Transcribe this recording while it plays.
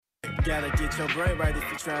Gotta get your brain right if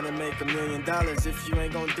you're trying to make $1 million. If you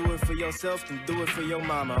ain't gonna do it for yourself, then do it for your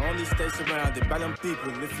mama. Only stay surrounded by them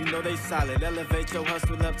people if you know they solid. Elevate your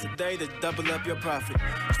hustle up today to double up your profit.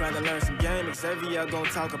 Trying to learn some game, Xavier gonna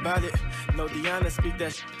talk about it. No Deanna, speak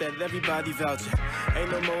that that everybody vouching. Ain't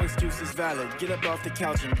no more excuses valid. Get up off the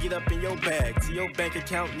couch and get up in your bag. To your bank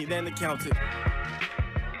account, need an accountant.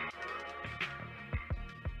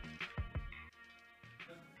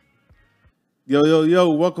 Yo,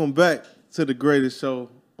 welcome back to the greatest show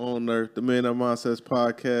on earth, the Man Up Mindsets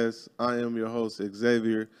Podcast. I am your host,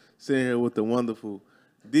 Xavier, sitting here with the wonderful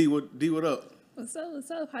D. What up? What's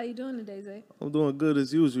up? How you doing today, Zay? I'm doing good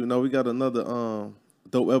as usual. You know, we got another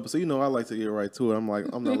dope episode. You know, I like to get right to it. I'm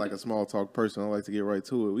not like a small talk person. I like to get right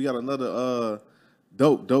to it. We got another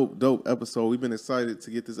dope episode. We've been excited to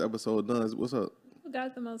get this episode done. What's up?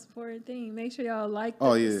 Got the most important thing. Make sure y'all like,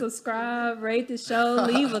 subscribe, rate the show,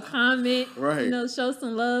 leave a comment. Right. You know, show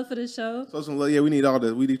some love for the show. Show some love. Yeah, we need all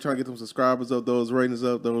that. We need trying to get them subscribers up, those ratings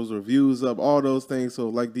up, those reviews up, all those things. So,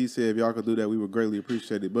 like D said, if y'all could do that, we would greatly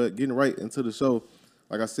appreciate it. But getting right into the show,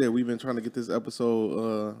 like I said, we've been trying to get this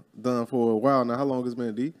episode done for a while now. How long has it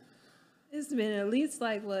been, D? It's been at least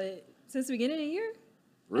since the beginning of the year?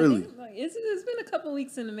 Really? It's been a couple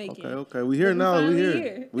weeks in the making. Okay. We here now. We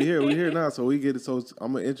here. We here now. So we get it. So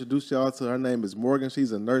I'm gonna introduce y'all to her. Name is Morgan.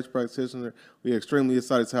 She's a nurse practitioner. We're extremely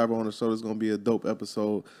excited to have her on the show. It's gonna be a dope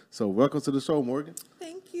episode. So welcome to the show, Morgan.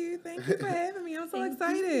 Thank you for having me. I'm so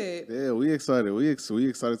excited. Yeah, we excited. We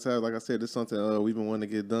excited to have. Like I said, this is something we've been wanting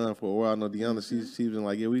to get done for a while. I know Deanna. She's been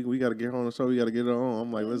like, yeah, we got to get her on the show. We got to get her on.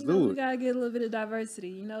 I'm like, let's do it. We got to get a little bit of diversity.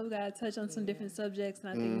 You know, we got to touch on some different subjects, and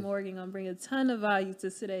I think Morgan gonna bring a ton of value to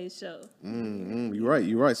today's show. You're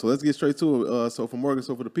right. So let's get straight to it. So for Morgan,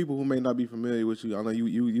 so for the people who may not be familiar with you, I know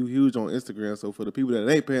you huge on Instagram. So for the people that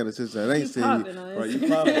ain't paying attention, that ain't seeing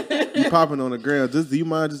you popping on the ground. Do you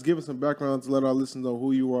mind just giving some background to let our listeners know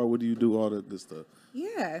who you are, what do you do, all that good stuff?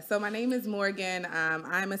 Yeah, so my name is Morgan.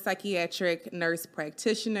 I'm a psychiatric nurse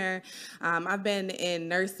practitioner. I've been in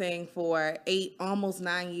nursing for 8, almost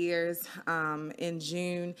 9 years. In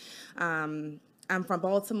June, I'm from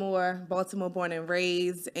Baltimore born and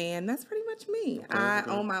raised, and that's pretty much me. Okay. I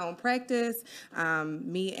own my own practice.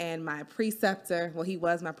 Me and my preceptor, well, he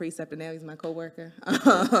was my preceptor, now he's my coworker.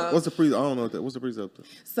 What's the preceptor? I don't know that. What's the preceptor?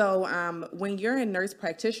 So when you're in nurse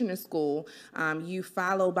practitioner school, you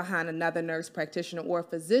follow behind another nurse practitioner or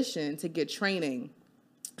physician to get training.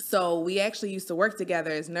 So we actually used to work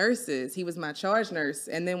together as nurses. He was my charge nurse,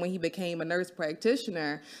 and then when he became a nurse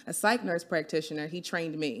practitioner, a psych nurse practitioner, he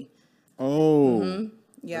trained me. Oh,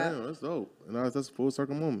 yeah, that's dope. And that's a full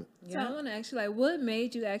circle moment. So I want to ask you, what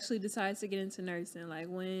made you actually decide to get into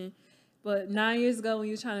nursing? But 9 years ago, when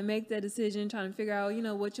you were trying to make that decision, trying to figure out,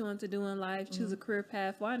 what you want to do in life, choose a career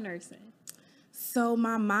path, why nursing? So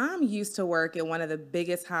my mom used to work at one of the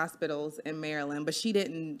biggest hospitals in Maryland, but she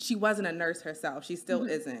wasn't a nurse herself. She still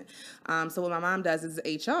isn't. So what my mom does is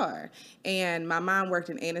HR. And my mom worked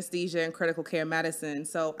in anesthesia and critical care medicine.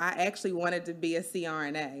 So I actually wanted to be a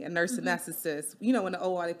CRNA, a nurse anesthetist. You know, in the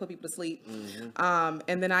OR, they put people to sleep.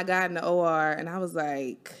 And then I got in the OR and I was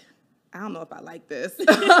like, I don't know if I like this,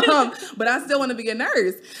 but I still want to be a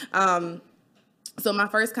nurse. So my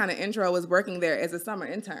first kind of intro was working there as a summer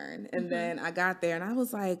intern. And then I got there and I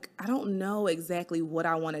was like, I don't know exactly what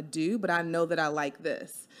I want to do, but I know that I like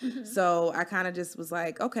this. So I kind of just was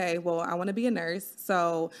like, okay, well, I want to be a nurse.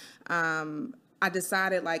 So I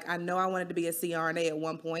decided, I know I wanted to be a CRNA at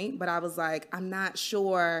one point, but I was like, I'm not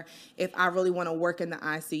sure if I really want to work in the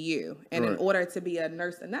ICU. And in order to be a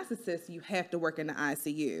nurse anesthetist, you have to work in the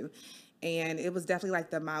ICU. And it was definitely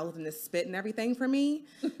the mouth and the spit and everything for me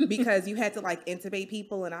because you had to intubate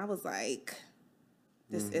people. And I was like,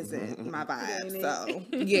 this isn't my vibe. So,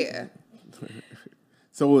 yeah.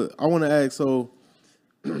 So I want to ask,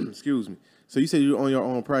 excuse me. So you said you own your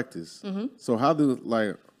own practice. So how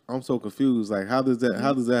I'm so confused. How does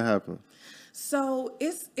that happen? So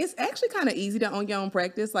it's actually kind of easy to own your own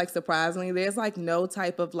practice. Surprisingly, there's no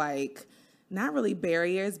type of not really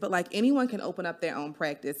barriers, but anyone can open up their own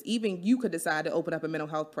practice. Even you could decide to open up a mental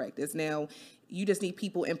health practice. Now, you just need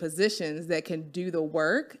people in positions that can do the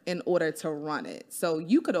work in order to run it. So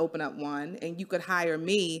you could open up one and you could hire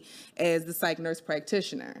me as the psych nurse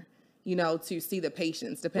practitioner, to see the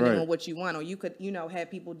patients depending on what you want. Or you could,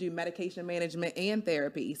 have people do medication management and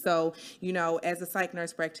therapy. So, as a psych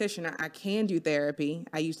nurse practitioner, I can do therapy.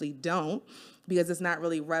 I usually don't because it's not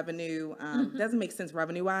really revenue. Doesn't make sense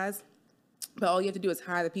revenue-wise. But all you have to do is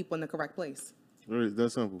hire the people in the correct place. Really,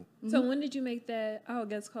 that's simple. So when did you make that,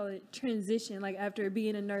 call it transition, after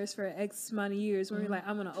being a nurse for X amount of years, when you're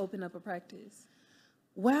I'm going to open up a practice?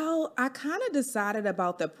 Well, I kind of decided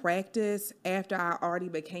about the practice after I already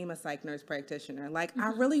became a psych nurse practitioner. Like, I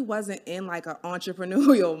really wasn't in like an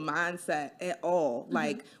entrepreneurial mindset at all,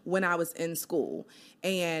 like when I was in school.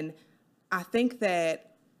 And I think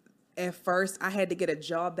that at first I had to get a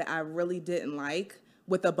job that I really didn't like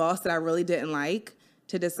with a boss that I really didn't like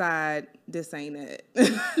to decide this ain't it.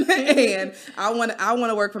 And I want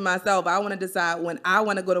to work for myself. I want to decide when I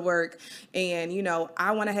want to go to work, and you know,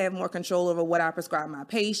 I want to have more control over what I prescribe my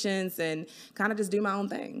patients and kind of just do my own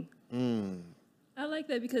thing. I like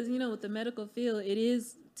that because, you know, with the medical field, it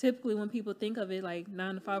is typically when people think of it like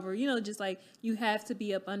 9 to 5, or, you know, just like you have to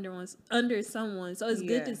be up under someone. So it's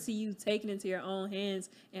good to see you taking it into your own hands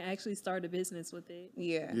and actually start a business with it.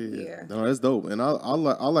 Yeah. No, that's dope. And I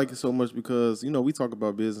like it so much because, you know, we talk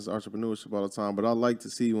about business entrepreneurship all the time, but I like to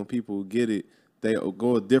see when people get it, they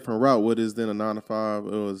go a different route, what is then a 9 to 5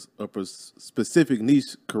 or a specific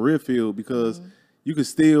niche career field, because you could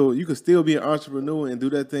still be an entrepreneur and do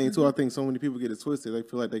that thing too. I think so many people get it twisted. They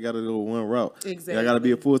feel like they got to go one route. Exactly. I got to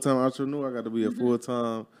be a full-time entrepreneur. I got to be a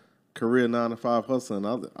full-time career 9 to 5 hustling.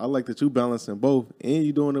 I like that you balancing both, and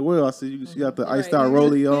you doing it well. I see you. She got the iced out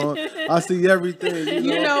rollie on. I see everything.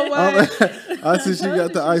 You know what? I see she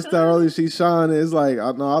got the iced out rollie. She shining. It's like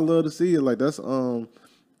I love to see it. Like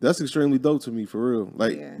that's extremely dope to me for real.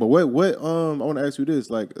 Like, but what I want to ask you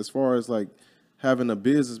this. Like, as far as like having a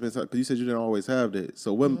business, because you said you didn't always have that.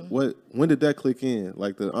 So when did that click in?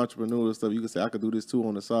 Like the entrepreneurial stuff, you could say I could do this too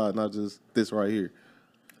on the side, not just this right here.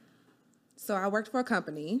 So I worked for a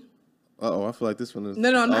company. I feel like this one is no,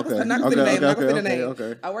 not okay. not the name. Not the name.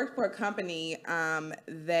 Okay. I worked for a company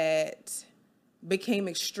that became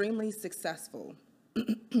extremely successful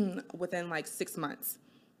within like 6 months,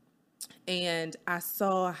 and I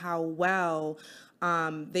saw how well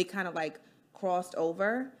they kind of like crossed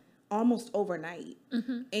over almost overnight.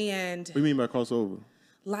 And what do you mean by crossover?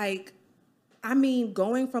 Like, I mean,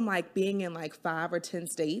 going from like being in like 5 or 10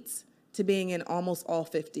 states to being in almost all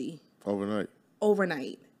 50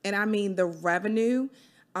 overnight. And I mean, the revenue,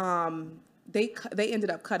 they ended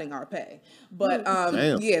up cutting our pay, but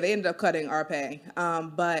they ended up cutting our pay.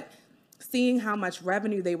 But seeing how much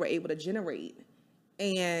revenue they were able to generate,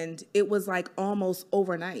 and it was like almost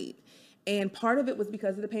overnight. And part of it was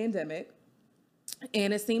because of the pandemic.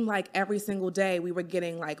 And it seemed like every single day we were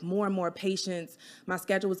getting like more and more patients. My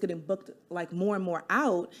schedule was getting booked like more and more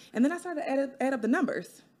out. And then I started to add up the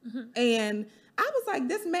numbers. And I was like,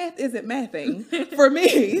 this math isn't mathing for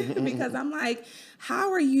me, because I'm like,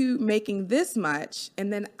 how are you making this much?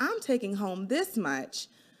 And then I'm taking home this much.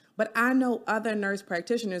 But I know other nurse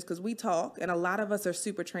practitioners, because we talk, and a lot of us are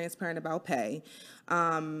super transparent about pay.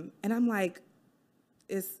 And I'm like,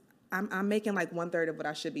 I'm making like 1/3 of what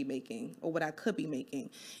I should be making or what I could be making.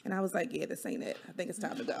 And I was like, yeah, this ain't it. I think it's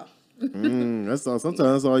time to go. That's all. Sometimes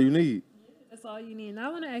that's all you need. That's all you need. And I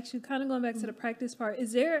want to ask you, kind of going back to the practice part,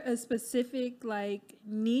 is there a specific like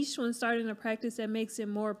niche when starting a practice that makes it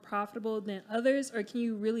more profitable than others, or can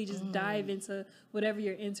you really just dive into whatever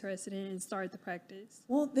you're interested in and start the practice?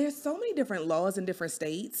 Well, there's so many different laws in different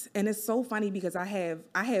states, and it's so funny because I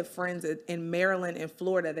have friends in Maryland and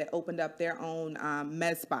Florida that opened up their own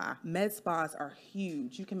med spa. Med spas are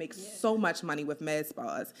huge. You can make so much money with med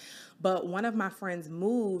spas. But one of my friends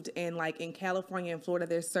moved, and like in California and Florida,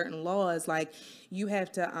 there's certain laws like you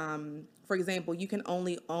have to, for example, you can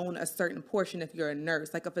only own a certain portion if you're a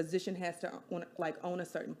nurse. Like a physician has to own a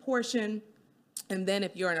certain portion. And then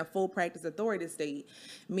if you're in a full practice authority state,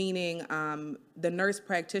 meaning the nurse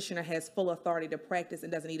practitioner has full authority to practice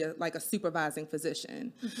and doesn't need a supervising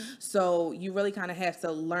physician. So you really kind of have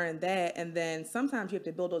to learn that. And then sometimes you have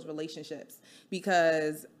to build those relationships,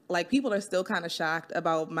 because like people are still kind of shocked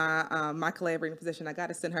about my my physician. I got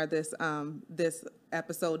to send her this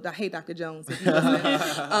episode. Hey, Dr. Jones, if you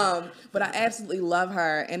listen. But I absolutely love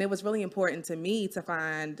her, and it was really important to me to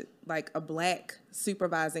find like a Black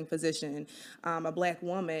supervising physician, a Black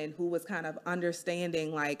woman who was kind of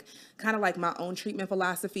understanding kind of like my own treatment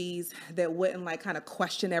philosophies, that wouldn't like kind of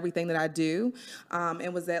question everything that I do,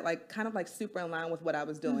 and was that like kind of like super in line with what I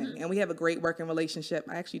was doing. And we have a great working relationship.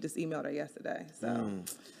 I actually just emailed her yesterday. So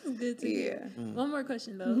good to hear. One more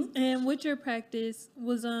question though. And with your practice,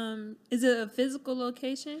 was is it a physical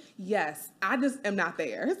location? Yes, I just am not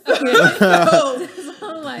there. So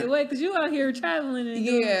I'm like, wait, because you out here traveling and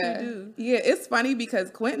doing what you do. Yeah, it's funny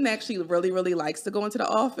because Quentin actually really, really likes to go into the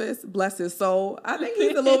office. Bless his soul. I think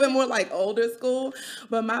he's a little bit more like older school.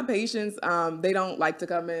 But my patients, they don't like to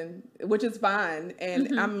come in, which is fine.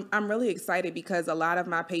 And I'm really excited because a lot of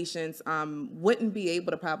my patients wouldn't be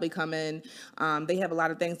able to probably come in. They have a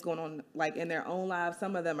lot of things going on like in their own lives.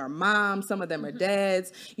 Some of them are moms, some of them are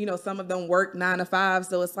dads, you know, some of them work 9 to 5.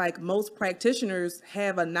 So it's like most practitioners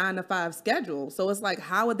have a 9 to 5 schedule. So it's like,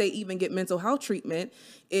 how would they even get mental health treatment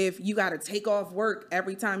if you got to take off work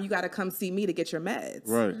every time you got to come see me to get your meds?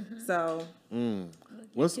 Right. So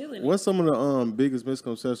What's some of the biggest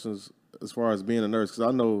misconceptions as far as being a nurse?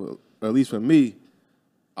 Because I know, at least for me,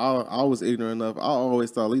 I was ignorant enough. I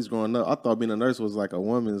always thought, at least growing up, I thought being a nurse was like a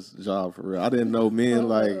woman's job for real. I didn't know men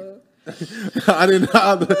like. I didn't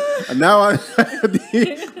know. Now I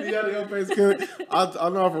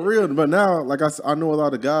know for real. But now, like I know a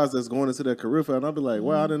lot of guys that's going into that career field, and I'll be like,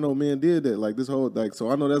 wow, I didn't know men did that. Like this whole so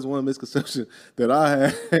I know that's one misconception that I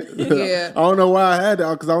had. Yeah. I don't know why I had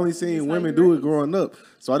that because I only seen women do it growing up.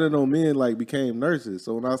 So I didn't know men like became nurses.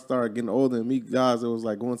 So when I started getting older and meet guys that was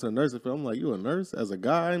like going to the nursing field, I'm like, you a nurse? As a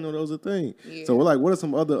guy, I didn't know that was a thing. Yeah. So like, what are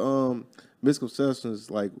some other misconceptions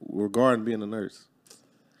like regarding being a nurse?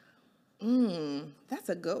 That's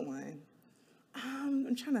a good one.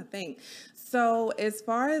 I'm trying to think. So as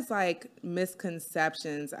far as like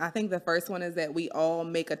misconceptions, I think the first one is that we all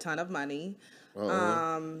make a ton of money.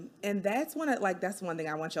 And that's one thing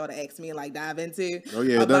I want y'all to ask me and like dive into. Oh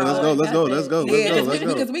yeah, let's go.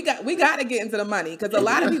 Because we got to get into the money because a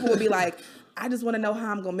lot of people will be like, I just want to know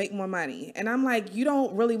how I'm going to make more money. And I'm like, you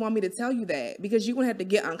don't really want me to tell you that because you're going to have to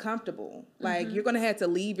get uncomfortable. Like you're going to have to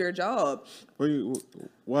leave your job.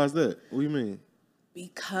 Why is that? What do you mean?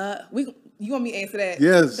 Because you want me to answer that?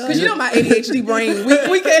 Yes. Because you know my ADHD brain.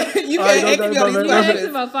 You can't ask me all these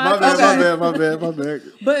questions. My bad.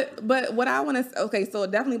 But what I want to so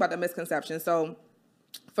definitely about the misconception. So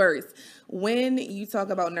first, when you talk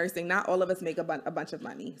about nursing, not all of us make a bunch of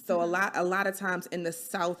money. So a lot of times in the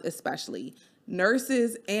South, especially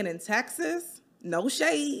nurses, and in Texas, no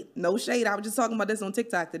shade. I was just talking about this on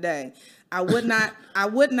TikTok today. I would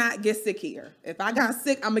not get sick here. If I got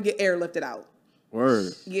sick, I'm gonna get airlifted out.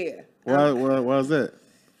 Word. Yeah. Why is that?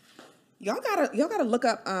 Y'all gotta look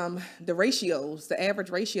up the ratios, the average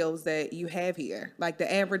ratios that you have here, like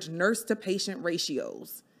the average nurse to patient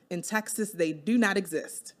ratios. In Texas, they do not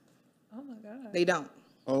exist. Oh my God. They don't.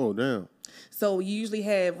 Oh damn. So you usually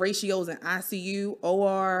have ratios in ICU,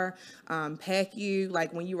 OR, PACU,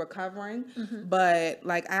 like when you're recovering. But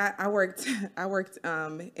like I worked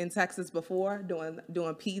in Texas before doing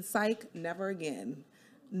ped psych. Never again.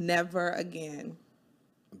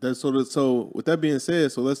 So with that being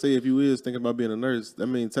said, so let's say if you is thinking about being a nurse, I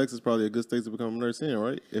mean Texas is probably a good state to become a nurse in,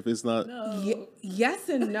 right? If it's not, yes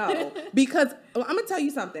and no, because I'm gonna tell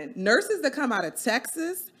you something. Nurses that come out of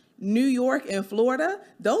Texas, New York, and Florida,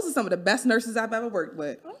 those are some of the best nurses I've ever worked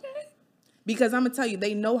with. Okay. Because I'm gonna tell you,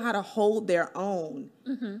 they know how to hold their own.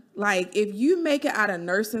 Like if you make it out of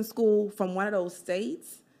nursing school from one of those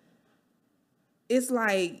states, it's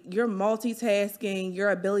like your multitasking, your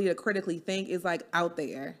ability to critically think is like out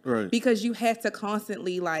there. Right. Because you have to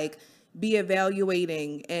constantly like be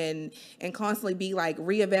evaluating and constantly be like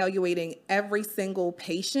reevaluating every single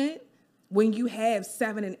patient when you have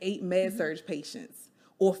 7 and 8 med surg patients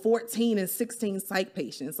or 14 and 16 psych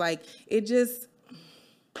patients. Like it just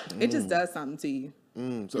does something to you.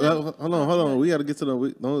 So hold on. We got to get to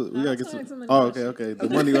we got to get to. Oh, okay. The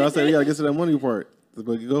money. I said we got to get to that money part. But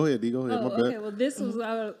go ahead, D. Go ahead. My bad. Okay. Well, this was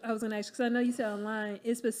I was going to ask because I know you said online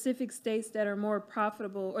is specific states that are more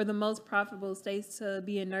profitable or the most profitable states to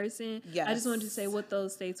be in nursing. Yes. I just wanted to say what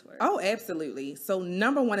those states were. Oh, absolutely. So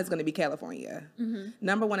number one is going to be California.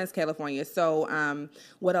 Number one is California. So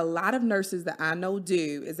what a lot of nurses that I know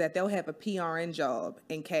do is that they'll have a PRN job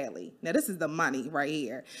in Cali. Now this is the money right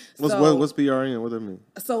here. What's PRN? What does that mean?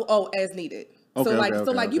 So as needed.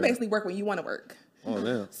 Okay, you basically work when you want to work. Oh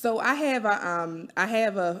yeah. So I have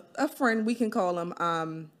a friend, we can call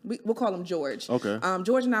him we'll call him George. Okay.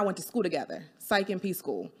 George and I went to school together, psych and P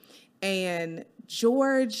school. And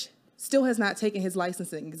George still has not taken his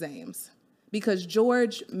licensing exams because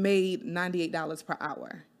George made $98 per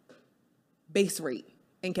hour base rate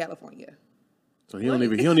in California. So he don't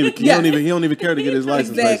even care to get his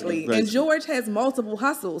license. Exactly. And George has multiple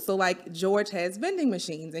hustles. So like George has vending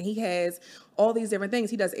machines and he has all these different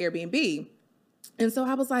things. He does Airbnb. And so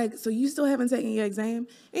I was like, so you still haven't taken your exam?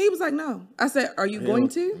 And he was like, no. I said, are you going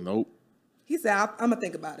to? Nope. He said, I'm going to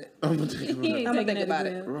think about it. I'm going to think about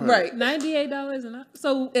it. Right. $98 an hour.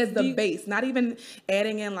 So it's the base, not even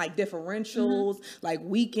adding in like differentials, like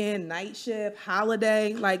weekend, night shift,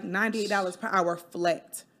 holiday, like $98 per hour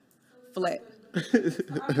flat.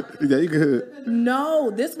 Yeah, you good. No,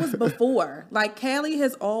 this was before. Like Cali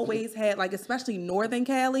has always had, like especially Northern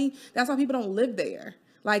Cali. That's why people don't live there.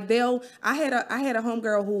 Like I had a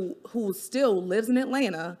homegirl who still lives in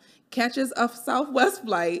Atlanta, catches a Southwest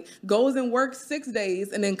flight, goes and works 6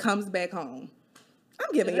 days, and then comes back home.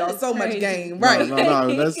 I'm giving y'all so much game, right?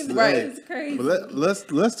 No, that's right. It's crazy. But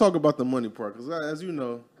let's talk about the money part, because as you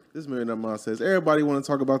know, this Millionaire Mom says everybody want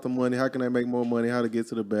to talk about the money. How can they make more money? How to get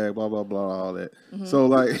to the bag? Blah blah blah, all that. Mm-hmm. So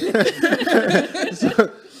like,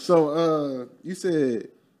 so you said,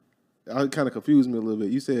 I kind of confused me a little bit.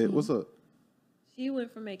 You said, what's up? She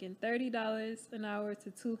went from making $30 an hour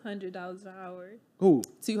to $200 an hour. Who?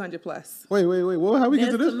 200 plus. Wait. Well, how we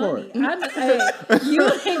get to this part? You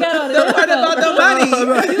ain't got all the Don't worry about the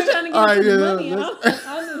money. You trying to get to the money?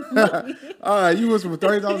 I'm the money. All right, you went from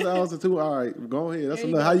 $30 an hour to $200. All right, go ahead. That's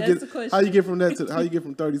enough. How you get from that to how you get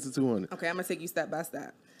from 30 to 200? Okay, I'm gonna take you step by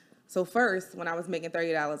step. So first, when I was making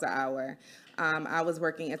 $30 an hour, I was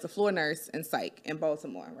working as a floor nurse in psych in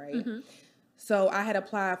Baltimore, right? Mm-hmm. So I had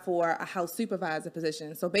applied for a house supervisor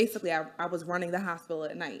position. So basically, I was running the hospital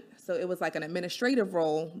at night. So it was like an administrative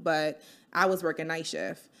role, but I was working night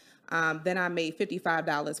shift. Then I made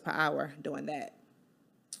 $55 per hour doing that.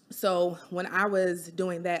 So when I was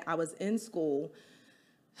doing that, I was in school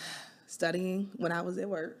studying when I was at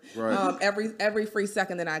work. Right. Every free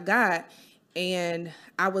second that I got. And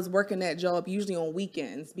I was working that job usually on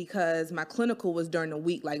weekends because my clinical was during the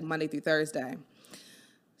week, like Monday through Thursday.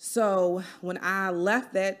 So when I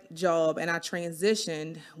left that job and I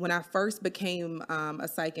transitioned, when I first became a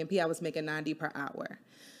psych NP, I was making $90 per hour.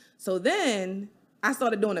 So then I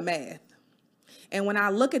started doing the math. And when I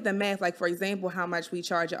look at the math, like for example, how much we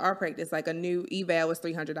charge at our practice, like a new eval is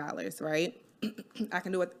 $300, right? I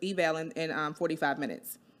can do an eval in 45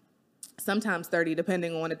 minutes. Sometimes 30,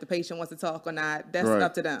 depending on if the patient wants to talk or not. That's right.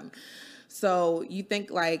 Up to them. So you think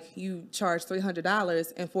like you charge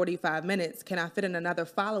 $300 in 45 minutes. Can I fit in another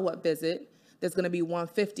follow-up visit that's going to be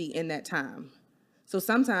 $150 in that time? So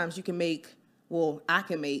sometimes you can make, well, I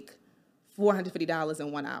can make $450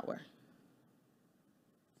 in 1 hour.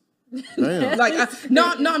 Damn. Like,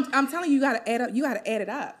 I'm telling you, you got to add up. You got to add it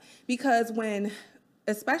up because when,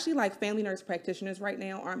 especially like family nurse practitioners right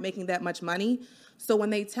now aren't making that much money. So when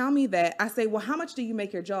they tell me that, I say, well, how much do you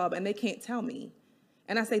make your job? And they can't tell me.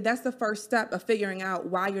 And I say that's the first step of figuring out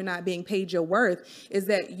why you're not being paid your worth is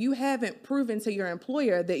that you haven't proven to your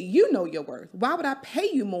employer that you know your worth. Why would I pay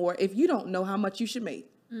you more if you don't know how much you should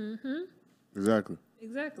make? Mm-hmm. Exactly.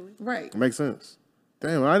 Right. It makes sense.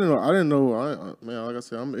 Damn, I didn't know. Man, like I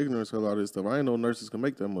said, I'm ignorant to a lot of this stuff. I didn't know nurses can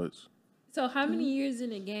make that much. So how many years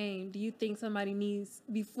in a game do you think somebody needs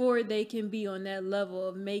before they can be on that level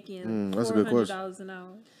of making $400 an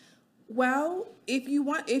hour? Well, if you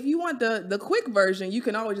want the quick version, you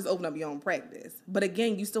can always just open up your own practice. But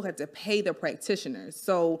again, you still have to pay the practitioners.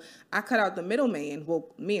 So I cut out the middleman. Well,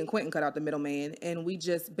 me and Quentin cut out the middleman, and we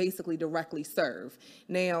just basically directly serve.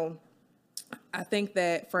 Now, I think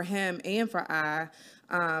that for him and for I,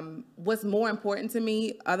 what's more important to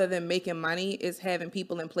me other than making money is having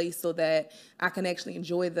people in place so that I can actually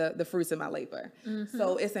enjoy the fruits of my labor. Mm-hmm.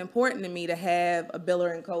 So it's important to me to have a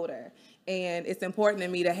biller and coder. And it's important to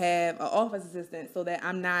me to have an office assistant so that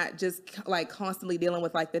I'm not just like constantly dealing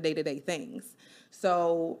with like the day-to-day things.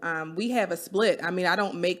 So we have a split. I mean, I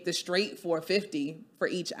don't make the straight $450 for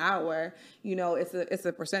each hour. You know, it's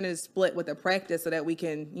a percentage split with the practice so that we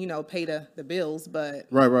can, you know, pay the bills. But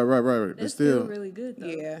right. That's but still really good though.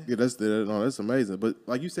 Yeah, that's amazing. But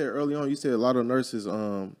like you said early on, you said a lot of nurses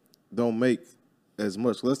don't make as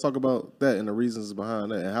much. Let's talk about that and the reasons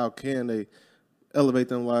behind that and how can they elevate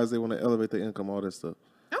them lives, they want to elevate their income, all that stuff.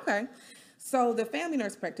 Okay. So the family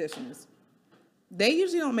nurse practitioners, they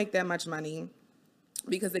usually don't make that much money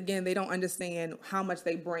because, again, they don't understand how much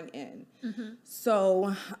they bring in. Mm-hmm.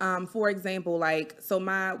 So, for example,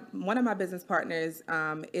 one of my business partners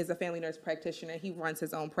is a family nurse practitioner. He runs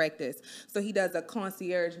his own practice. So he does a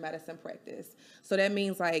concierge medicine practice. So that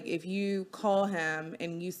means, like, if you call him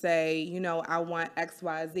and you say, you know, I want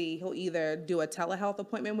XYZ, he'll either do a telehealth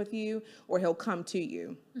appointment with you or he'll come to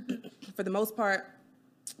you. Mm-hmm. For the most part,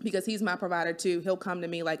 because he's my provider too, he'll come to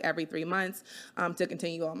me like every 3 months to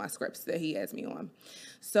continue all my scripts that he has me on.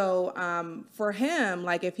 So for him,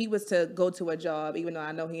 like if he was to go to a job, even though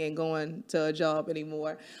I know he ain't going to a job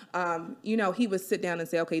anymore, you know, he would sit down and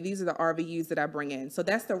say, okay, these are the RVUs that I bring in. So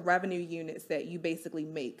that's the revenue units that you basically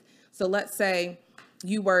make. So let's say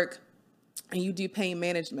you work and you do pain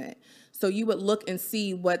management. So you would look and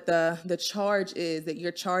see what the charge is that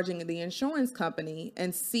you're charging the insurance company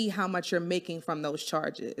and see how much you're making from those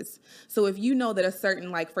charges. So if you know that a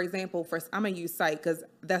certain, like, for example, I'm going to use psych because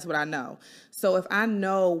that's what I know. So if I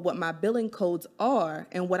know what my billing codes are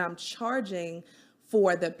and what I'm charging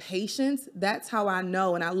for the patients, that's how I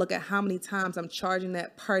know. And I look at how many times I'm charging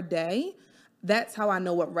that per day. That's how I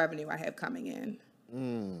know what revenue I have coming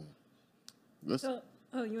in.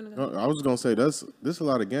 Oh, you want to go? I was gonna say this a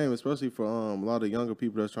lot of game, especially for a lot of younger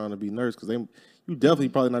people that's trying to be nurse, because you definitely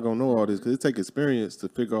probably not gonna know all this because it takes experience to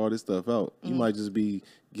figure all this stuff out. You might just be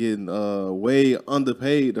getting way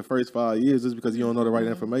underpaid the first 5 years just because you don't know the right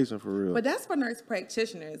information for real. But that's for nurse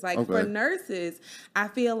practitioners. Like for nurses, I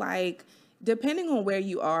feel like depending on where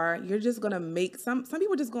you are, you're just gonna make some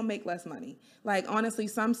people just gonna make less money. Like honestly,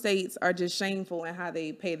 some states are just shameful in how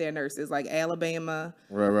they pay their nurses, like Alabama,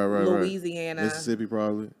 right, Louisiana, Mississippi,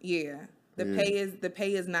 probably. Yeah. The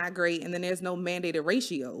pay is not great, and then there's no mandated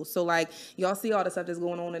ratio. So like y'all see all the stuff that's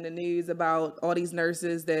going on in the news about all these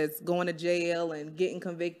nurses that's going to jail and getting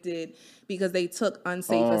convicted because they took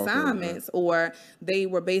unsafe assignments or they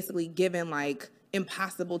were basically given like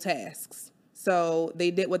impossible tasks. So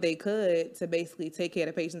they did what they could to basically take care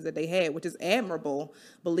of the patients that they had, which is admirable,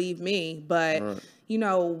 believe me. But, you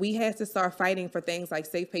know, we have to start fighting for things like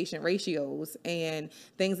safe patient ratios and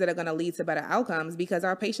things that are going to lead to better outcomes because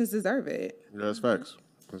our patients deserve it. Yeah, that's facts.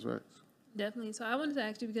 That's facts. Definitely. So I wanted to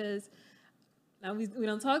ask you because now we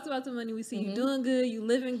don't talk about the money. We see you doing good, you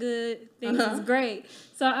living good, things is great.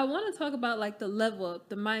 So I want to talk about like the level up,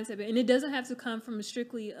 the mindset. And it doesn't have to come from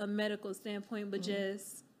strictly a medical standpoint, but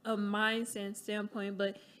just a mindset standpoint.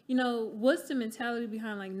 But you know, what's the mentality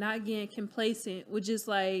behind like not getting complacent with just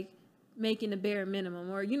like making the bare minimum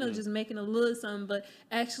or you know just making a little something, but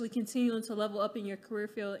actually continuing to level up in your career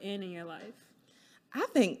field and in your life? I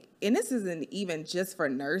think, and this isn't even just for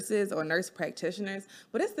nurses or nurse practitioners,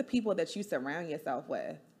 but it's the people that you surround yourself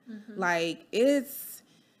with. Like it's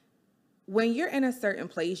when you're in a certain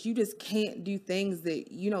place, you just can't do things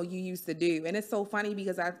that, you know, you used to do. And it's so funny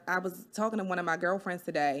because I was talking to one of my girlfriends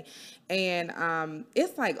today and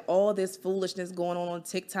it's like all this foolishness going on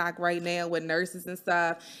TikTok right now with nurses and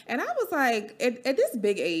stuff. And I was like, at this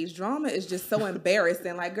big age, drama is just so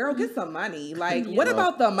embarrassing. Like, girl, get some money. Like, what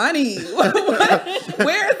about the money?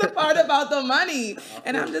 Where is the part about the money?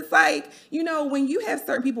 And I'm just like, you know, when you have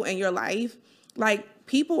certain people in your life, like,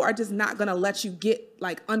 people are just not going to let you get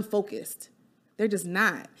like unfocused. They're just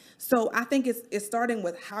not. So I think it's starting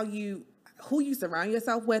with who you surround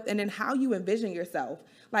yourself with and then how you envision yourself.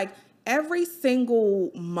 Like every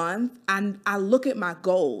single month, I look at my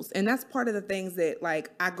goals, and that's part of the things that like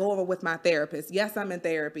I go over with my therapist. Yes, I'm in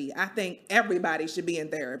therapy. I think everybody should be in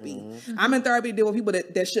therapy. I'm in therapy to deal with people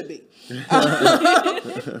that should be.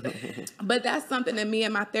 But that's something that me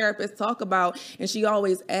and my therapist talk about, and she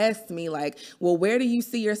always asks me like, well, where do you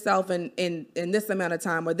see yourself in this amount of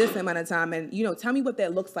time or this amount of time? And, you know, tell me what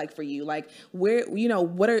that looks like for you. Like where, you know,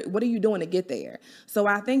 what are you doing to get there? So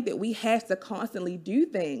I think that we have to constantly do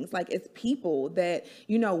things like it's people that,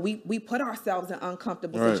 you know, we put ourselves in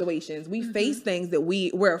uncomfortable situations. We face things that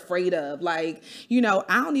we're afraid of. Like, you know,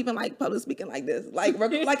 I don't even like public speaking like this. Like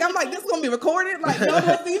I'm like, this is going to be recorded. Like, no one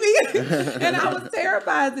will see me. And I was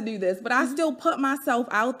terrified to do this, but I still put myself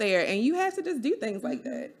out there, and you have to just do things like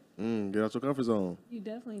that. Get out your comfort zone. You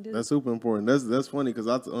definitely do. That's super important. That's funny because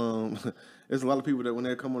there's a lot of people that when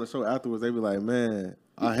they come on the show afterwards, they be like, man,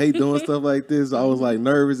 I hate doing stuff like this. I was like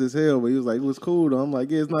nervous as hell, but he was like, it was cool though. I'm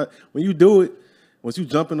like, yeah, it's not. When you do it, once you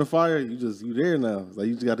jump in the fire, you there now. It's like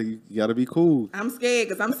you gotta be cool. I'm scared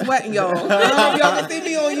because I'm sweating, y'all. I don't know if y'all can see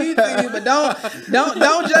me on YouTube, but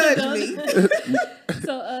don't judge me.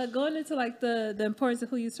 So going into like the importance of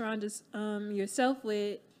who you surround yourself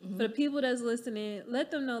with. For the people that's listening, let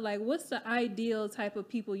them know like what's the ideal type of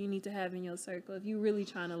people you need to have in your circle if you're really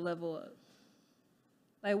trying to level up.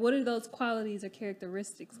 Like, what are those qualities or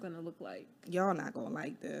characteristics going to look like? Y'all not going to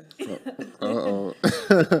like this.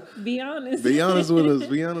 Be honest. Be honest with us.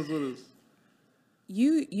 Be honest with us.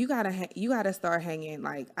 You gotta start hanging.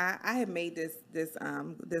 Like I had made this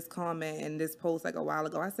comment in this post like a while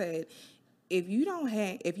ago. I said, if you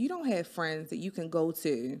don't have friends that you can go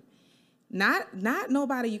to, not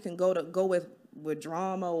nobody you can go with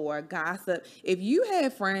drama or gossip. If you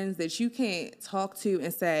have friends that you can't talk to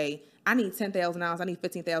and say, I need $10,000, I need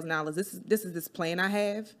 $15,000. This is this plan I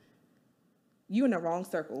have. You in the wrong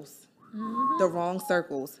circles. The wrong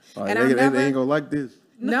circles. And they ain't gonna like this.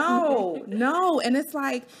 No. And it's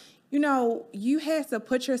like, you know, you have to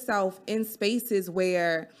put yourself in spaces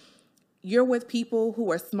where you're with people who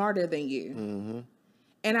are smarter than you.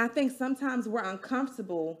 And I think sometimes we're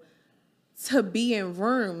uncomfortable to be in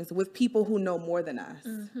rooms with people who know more than us.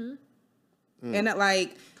 And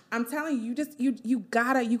like, I'm telling you, you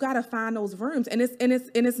gotta find those rooms, and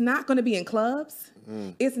it's not gonna be in clubs.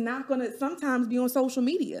 It's not gonna sometimes be on social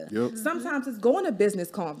media. Sometimes it's going to business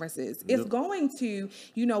conferences. It's going to,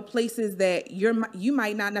 you know, places that you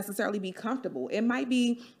might not necessarily be comfortable. It might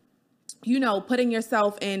be, you know, putting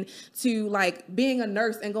yourself into like being a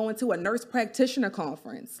nurse and going to a nurse practitioner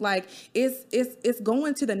conference. Like it's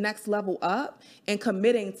going to the next level up and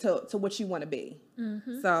committing to what you want to be.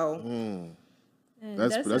 So. And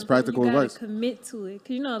that's practical advice. Commit to it,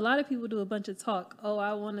 because you know a lot of people do a bunch of talk. Oh,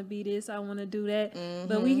 I want to be this, I want to do that,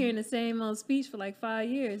 but we hearing the same old speech for like 5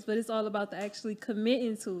 years. But it's all about the actually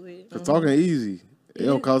committing to it. The talking easy. It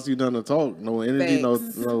don't cost you nothing to talk. No energy,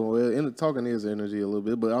 talking is energy a little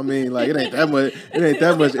bit, but I mean, like it ain't that much. It ain't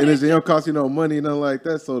that much energy. It don't cost you no money, nothing like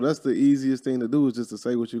that. So that's the easiest thing to do is just to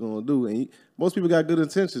say what you're gonna do. And most people got good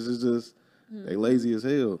intentions. It's just they lazy as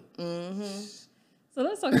hell. So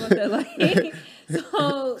let's talk about that. Like,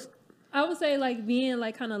 so I would say like being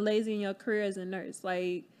like kind of lazy in your career as a nurse.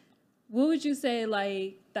 Like, what would you say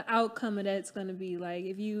like the outcome of that's gonna be? Like,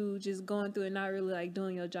 if you just going through and not really like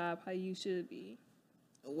doing your job how you should be.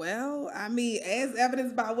 Well, I mean, as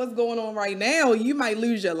evidenced by what's going on right now, you might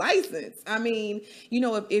lose your license. I mean, you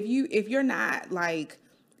know, if you're not like,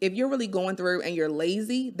 if you're really going through and you're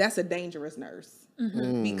lazy, that's a dangerous nurse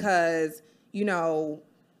because, you know,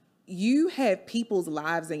 you have people's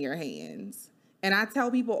lives in your hands. And I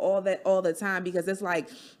tell people all the time because it's like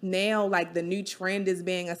now, like the new trend is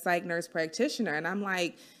being a psych nurse practitioner. And I'm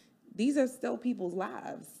like, these are still people's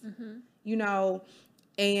lives, you know,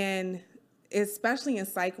 and especially in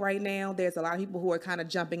psych right now, there's a lot of people who are kind of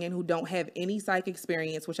jumping in who don't have any psych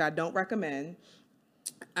experience, which I don't recommend.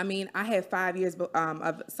 I mean, I had 5 years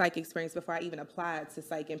of psych experience before I even applied to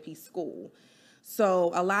Psych NP school. So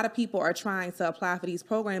a lot of people are trying to apply for these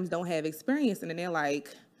programs, don't have experience, and then they're like,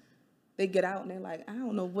 they get out and they're like, I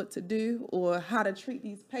don't know what to do or how to treat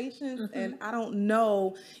these patients, and I don't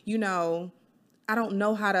know, you know, I don't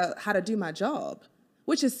know how to do my job,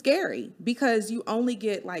 which is scary because you only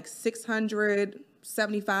get like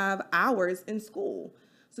 675 hours in school.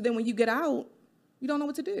 So then when you get out, you don't know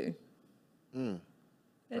what to do.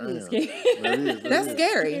 That is scary. That's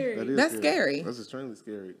scary. That's scary. That's extremely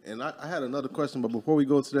scary. And I had another question, but before we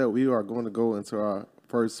go to that, we are going to go into our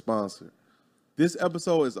first sponsor. This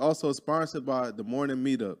episode is also sponsored by The Morning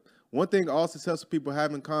Meetup. One thing all successful people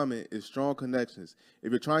have in common is strong connections.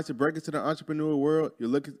 If you're trying to break into the entrepreneurial world, you're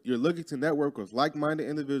looking to network with like-minded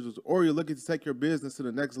individuals, or you're looking to take your business to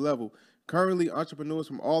the next level. Currently, entrepreneurs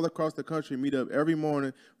from all across the country meet up every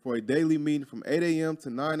morning for a daily meeting from 8 a.m. to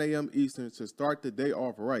 9 a.m. Eastern to start the day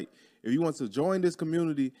off right. If you want to join this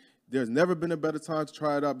community, there's never been a better time to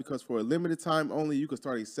try it out because for a limited time only, you can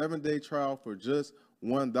start a 7-day trial for just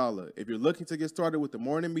 $1. If you're looking to get started with The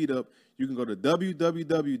Morning Meetup, you can go to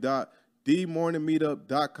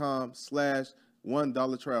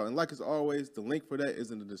www.themorningmeetup.com/$1 trial. And like as always, the link for that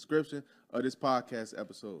is in the description of this podcast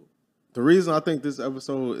episode. The reason I think this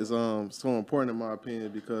episode is so important in my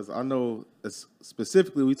opinion because I know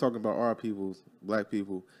specifically we talking about our people, black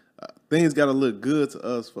people. Things got to look good to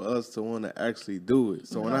us for us to want to actually do it.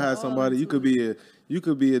 So when I had somebody, you could be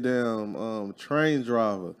a damn train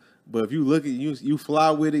driver. But if you look at you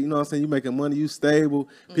fly with it, you know what I'm saying, you making money, you stable,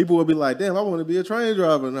 people will be like, damn, I want to be a train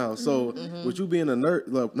driver now. So with you being a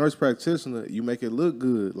nurse practitioner, you make it look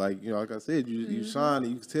good. Like, you know, like I said, you shine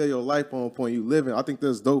and you can tell your life on point you living. I think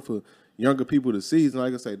that's dope for younger people to see. And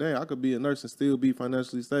I can say, dang, I could be a nurse and still be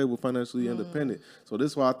financially stable, financially independent. So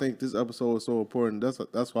this is why I think this episode is so important.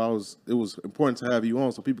 That's why it was important to have you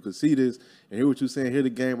on so people could see this and hear what you're saying, hear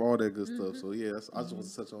the game, all that good stuff. So yeah, I just want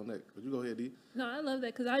to touch on that. But you go ahead, D. No, I love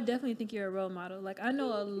that because I definitely think you're a role model. Like I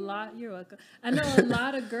know a lot. You're welcome. I know a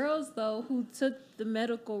lot of girls though who took the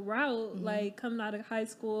medical route, like coming out of high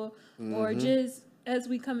school or just as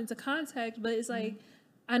we come into contact. But it's like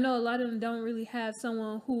I know a lot of them don't really have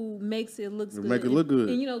someone who makes it look good. Make it look good.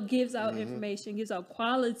 And, you know, gives out information, gives out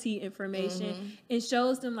quality information, and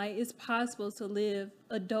shows them, like, it's possible to live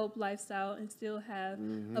a dope lifestyle and still have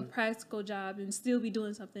a practical job and still be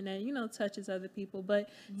doing something that, you know, touches other people. But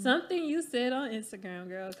something you said on Instagram,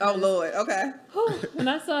 girl. Oh, Lord. Okay. When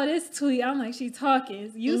I saw this tweet, I'm like, she talking.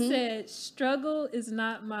 You said, struggle is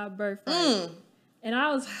not my birthright. And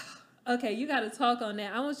I was... Okay, you got to talk on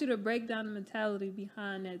that. I want you to break down the mentality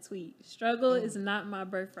behind that tweet. Struggle is not my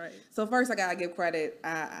birthright. So first, I got to give credit.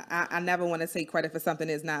 I never want to take credit for something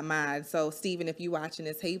that's not mine. So, Steven, if you watching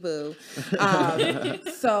this, hey, boo.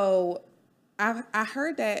 So I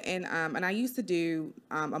heard that, and I used to do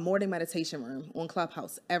a morning meditation room on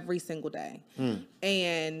Clubhouse every single day.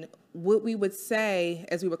 And what we would say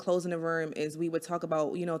as we were closing the room is we would talk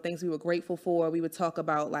about, you know, things we were grateful for. We would talk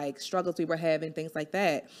about like struggles we were having, things like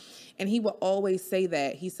that. And he would always say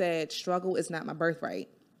that. He said, struggle is not my birthright.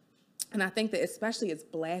 And I think that especially as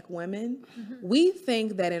Black women, we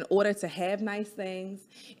think that in order to have nice things,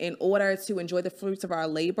 in order to enjoy the fruits of our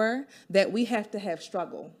labor, that we have to have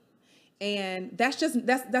struggle. And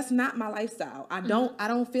that's not my lifestyle. I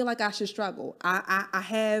don't feel like I should struggle. I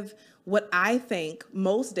have what I think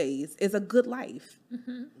most days is a good life.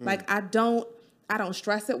 Like I don't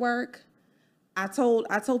stress at work. I told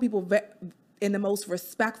people in the most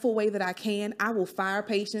respectful way that I can, I will fire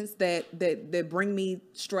patients that bring me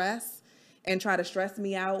stress and try to stress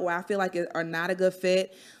me out, or I feel like are not a good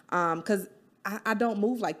fit, because I don't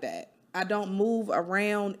move like that. I don't move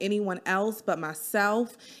around anyone else but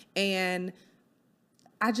myself, and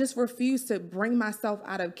I just refuse to bring myself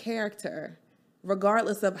out of character,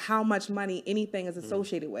 regardless of how much money anything is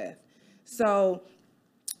associated with. So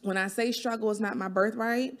when I say struggle is not my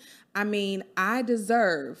birthright, I mean I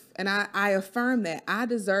deserve, and I affirm that I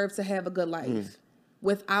deserve to have a good life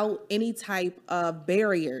without any type of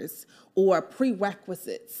barriers or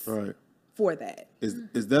prerequisites for that.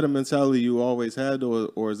 Is that a mentality you always had,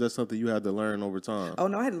 or is that something you had to learn over time? Oh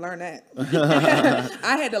no, I had to learn that.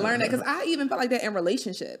 I had to learn that because I even felt like that in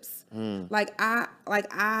relationships. Like I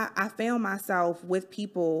found myself with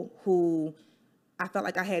people who I felt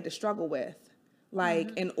like I had to struggle with.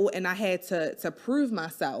 Like, and I had to prove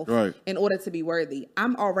myself in order to be worthy.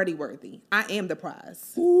 I'm already worthy. I am the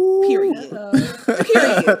prize. Period.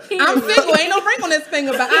 Period. I'm single. Ain't no ring on this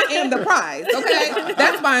finger, but I am the prize. Okay,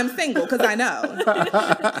 that's why I'm single, because I know.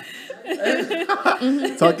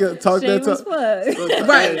 Talk that talk.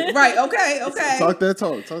 Right. Okay. Talk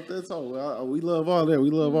that talk. We love all that. We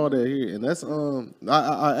love all that here, and that's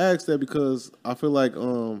I asked that because I feel like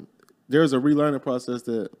there's a relearning process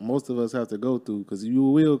that most of us have to go through, because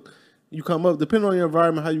you come up, depending on your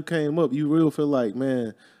environment, how you came up, you will feel like,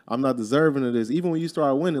 man, I'm not deserving of this. Even when you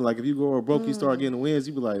start winning, like if you go broke, you start getting wins,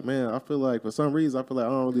 you be like, man, I feel like for some reason, I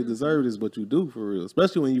don't really deserve this, but you do for real.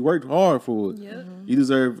 Especially when you worked hard for it. You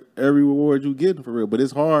deserve every reward you get for real. But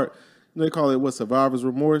it's hard. You know, they call it survivor's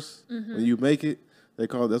remorse. When you make it,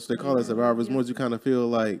 that's what they call it, survivor's remorse. You kind of feel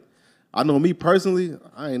like, I know me personally,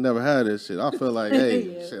 I ain't never had this shit. I feel like,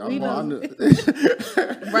 hey,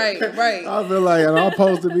 Right. I feel like I'm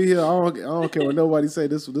supposed to be here. I don't care what nobody say.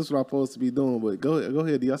 This what I'm supposed to be doing. But go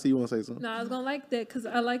ahead, D. I see you want to say something. No, I was gonna like that because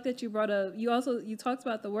I like that you brought up. You talked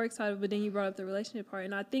about the work side, but then you brought up the relationship part,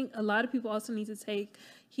 and I think a lot of people also need to take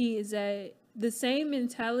heed is that the same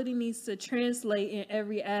mentality needs to translate in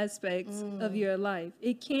every aspect of your life.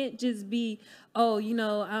 It can't just be, oh, you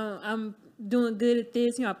know, I'm doing good at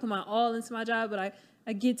this, you know, I put my all into my job, but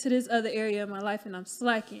I get to this other area of my life and I'm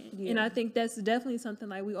slacking. And I think that's definitely something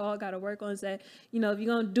like we all got to work on, is that, you know, if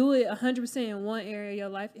you're going to do it 100% in one area of your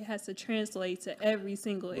life, it has to translate to every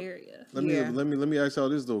single area. Let me ask y'all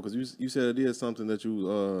this though, because you said it is something that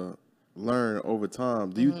you learn over time.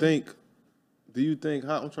 Do you think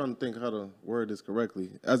I'm trying to think how to word this correctly.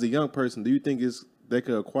 As a young person, do you think they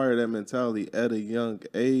could acquire that mentality at a young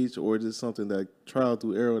age, or is it something that trial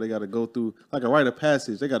through error they got to go through, like a rite of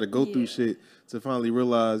passage? They got to go through shit to finally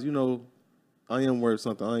realize, you know, I am worth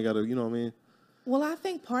something. I ain't got to, you know what I mean? Well, I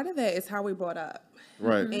think part of that is how we brought up.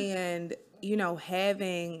 Right. And, you know,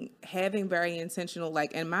 having very intentional,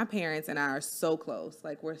 like, and my parents and I are so close.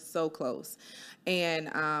 Like, we're so close. And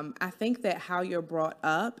I think that how you're brought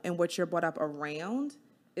up and what you're brought up around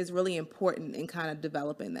is really important in kind of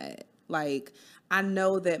developing that. Like, I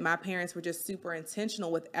know that my parents were just super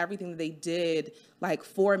intentional with everything that they did, like,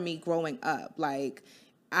 for me growing up. Like,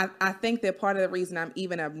 I think that part of the reason I'm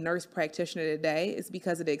even a nurse practitioner today is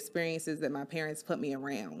because of the experiences that my parents put me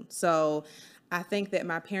around. So I think that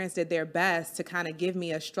my parents did their best to kind of give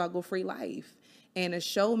me a struggle-free life and to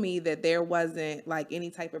show me that there wasn't like any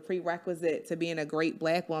type of prerequisite to being a great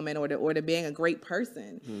Black woman or to being a great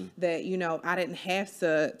person. That, you know, I didn't have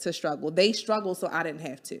to struggle. They struggled, so I didn't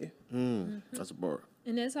have to. That's a bar.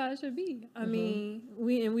 And that's how it should be. I mean,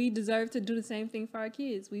 we deserve to do the same thing for our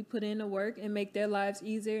kids. We put in the work and make their lives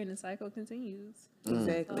easier, and the cycle continues.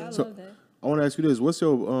 Exactly. So I love that. I want to ask you this: what's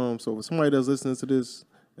your so if somebody that's listening to this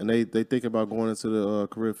and they think about going into the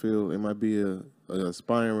career field, it might be a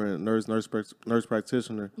aspiring nurse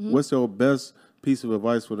practitioner. What's your best piece of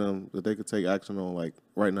advice for them that they could take action on, like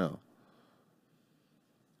right now?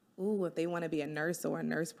 Ooh, if they want to be a nurse or a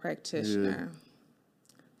nurse practitioner. Yeah.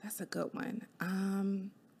 That's a good one.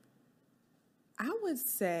 I would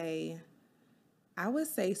say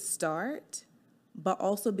start but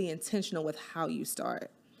also be intentional with how you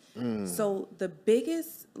start. So the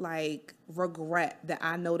biggest like regret that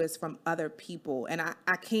I noticed from other people, and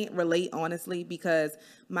I can't relate honestly because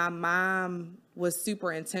my mom was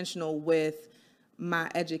super intentional with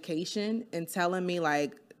my education and telling me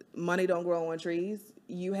like money don't grow on trees.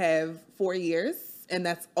 You have 4 years and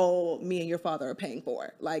that's all me and your father are paying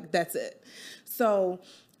for. Like that's it. So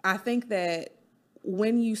I think that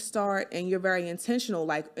when you start and you're very intentional,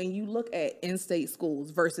 like, and you look at in-state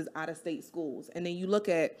schools versus out-of-state schools, and then you look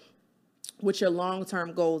at what your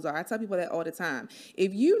long-term goals are. I tell people that all the time.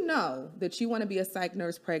 If you know that you want to be a psych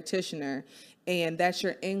nurse practitioner and that's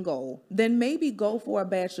your end goal, then maybe go for a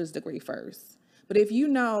bachelor's degree first. But if you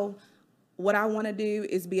know what I want to do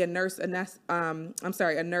is be a nurse who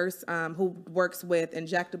works with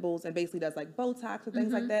injectables and basically does like Botox and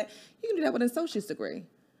things like that, you can do that with an associate's degree.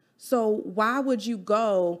 So why would you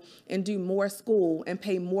go and do more school and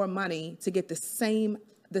pay more money to get the same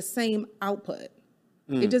output?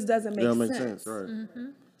 It just doesn't make sense. Right.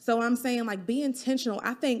 So I'm saying, like, be intentional.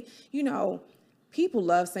 I think, people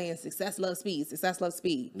love saying success loves speed. Success loves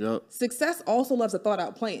speed. Yep. Success also loves a thought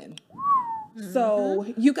out plan. So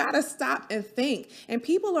you got to stop and think. And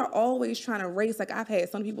people are always trying to race. Like I've had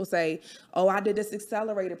some people say, oh, I did this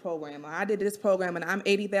accelerator program, or I did this program and I'm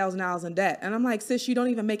 $80,000 in debt. And I'm like, sis, you don't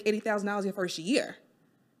even make $80,000 your first year.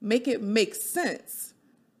 Make it make sense.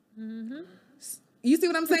 You see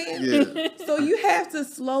what I'm saying? Yeah. So you have to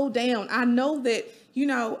slow down. I know that, I'm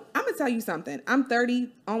going to tell you something. I'm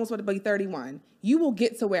 30, almost about to be 31. You will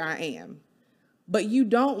get to where I am. But you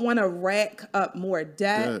don't want to rack up more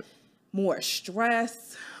debt, more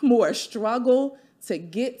stress, more struggle to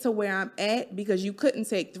get to where I'm at because you couldn't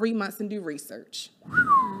take 3 months and do research.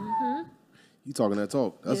 You talking that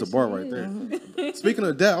talk. That's a bar right there. Speaking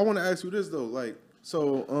of that, I want to ask you this though. Like,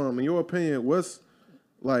 so in your opinion, what's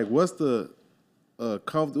the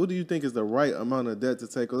what do you think is the right amount of debt to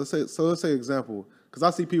take? Let's say example, because I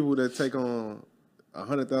see people that take on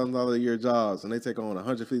 $100,000 a year jobs and they take on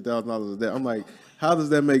 $150,000 of debt. I'm like, how does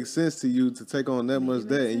that make sense to you to take on that much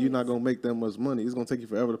debt and you're not gonna make that much money? It's gonna take you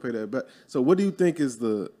forever to pay that back. So what do you think is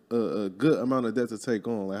the a good amount of debt to take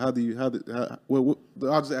on? Like, I'll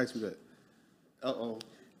just ask you that.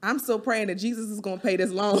 I'm still praying that Jesus is gonna pay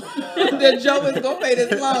this loan, that Joe is gonna pay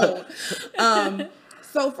this loan.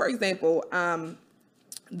 So for example,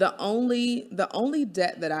 the only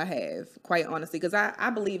debt that I have, quite honestly, because I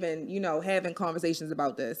believe in, having conversations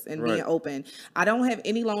about this and being open. I don't have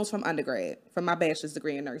any loans from undergrad, from my bachelor's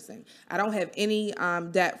degree in nursing. I don't have any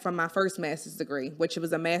debt from my first master's degree, which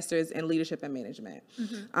was a master's in leadership and management.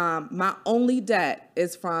 My only debt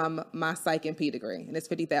is from my psych and P degree, and it's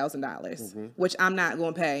 $50,000, which I'm not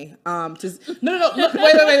going to pay. No, look,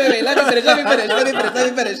 wait. Let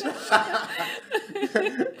me finish.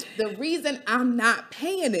 The reason I'm not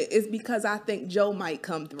paying it is because I think Joe might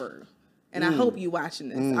come through. And I hope you watching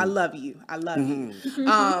this. I love you.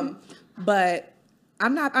 But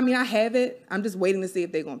I'm not, I have it. I'm just waiting to see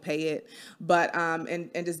if they're going to pay it. But,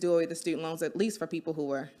 and just do away with the student loans, at least for people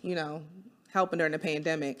who are, helping during the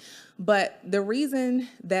pandemic. But the reason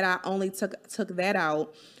that I only took that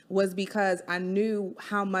out was because I knew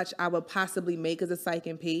how much I would possibly make as a psych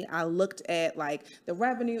MP. I looked at like the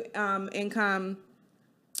revenue income.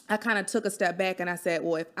 I kind of took a step back and I said,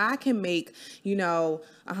 well, if I can make,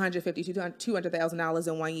 $150,000 to $200,000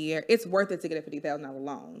 in 1 year, it's worth it to get a $50,000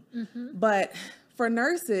 loan. But for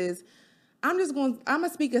nurses, I'm going to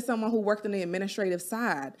speak as someone who worked on the administrative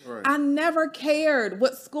side. Right. I never cared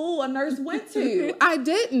what school a nurse went to. I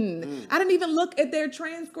didn't. I didn't even look at their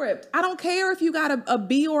transcript. I don't care if you got a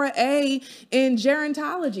B or an A in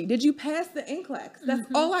gerontology. Did you pass the NCLEX? That's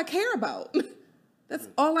all I care about. That's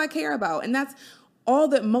all I care about. And that's all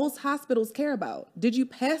that most hospitals care about. Did you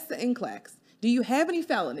pass the NCLEX? Do you have any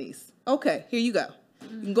felonies? Okay, here you go.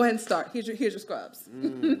 You can go ahead and start. Here's your scrubs.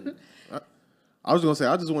 I was gonna say,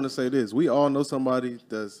 I just want to say this: we all know somebody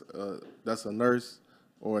that's a nurse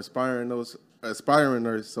or aspiring nurse.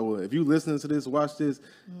 So if you listening to this, watch this.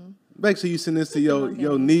 Make sure you send this to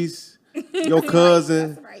your niece, your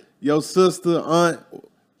cousin, your sister, aunt,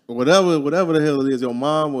 whatever the hell it is, your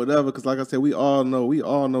mom, whatever. Because like I said, we all know we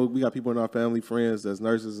got people in our family, friends that's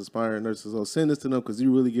nurses, aspiring nurses. So send this to them because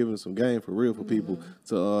you really giving some game for real for people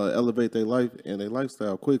to elevate their life and their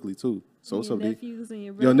lifestyle quickly too. So your nephews and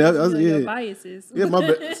your brothers, your biases. Yeah, my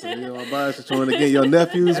biases showing again. Your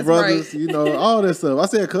nephews, that's brothers, all that stuff. I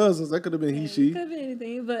said cousins. That could have been he, she. Could be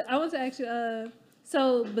anything. But I want to ask you,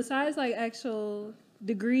 so besides like actual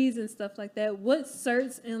degrees and stuff like that, what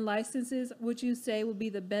certs and licenses would you say would be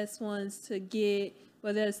the best ones to get,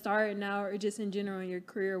 whether it's starting now or just in general in your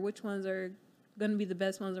career? Which ones are going to be the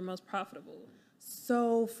best ones or most profitable?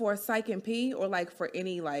 So for Psych and P, or like for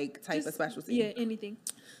any like type of specialty? Yeah, anything.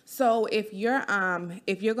 So if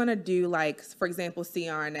you're gonna do, like, for example,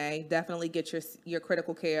 CRNA, definitely get your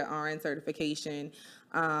critical care RN certification.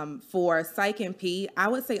 For Psych and P, I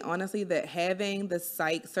would say honestly that having the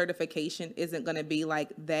psych certification isn't gonna be like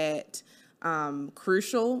that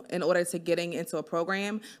crucial in order to getting into a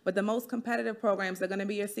program, but the most competitive programs are going to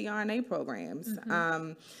be your CRNA programs.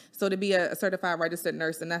 So to be a certified registered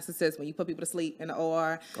nurse anesthetist, when you put people to sleep in the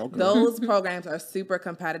OR, those programs are super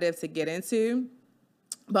competitive to get into.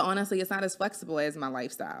 But honestly, it's not as flexible as my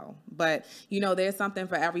lifestyle. But, you know, there's something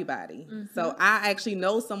for everybody. So I actually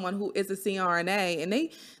know someone who is a CRNA, and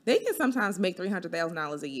they can sometimes make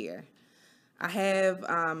 $300,000 a year.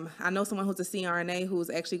 I know someone who's a CRNA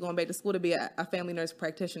who's actually going back to school to be a family nurse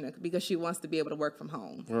practitioner because she wants to be able to work from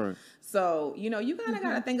home. Right. So, you know, you kind of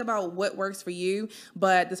got to think about what works for you.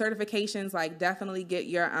 But the certifications, like, definitely get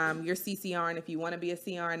your CCRN if you want to be a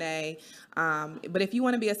CRNA. But if you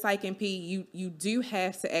want to be a Psych and P, you do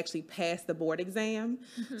have to actually pass the board exam.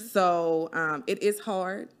 So it is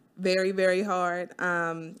hard, very, very hard.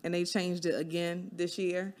 And they changed it again this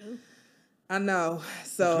year. I know.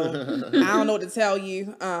 So I don't know what to tell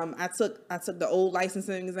you. I took the old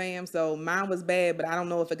licensing exam, so mine was bad, but I don't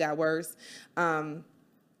know if it got worse.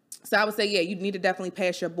 So I would say, yeah, you need to definitely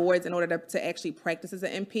pass your boards in order to actually practice as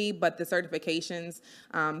an NP, but the certifications,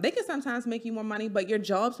 they can sometimes make you more money, but your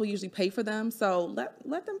jobs will usually pay for them. So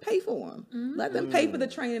let them pay for them. Let them pay for the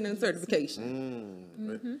training and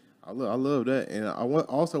certification. I love that. And I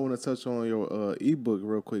also want to touch on your ebook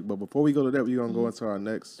real quick, but before we go to that, we're going to go into our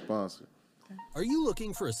next sponsor. Are you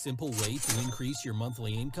looking for a simple way to increase your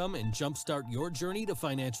monthly income and jumpstart your journey to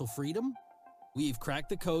financial freedom? We've cracked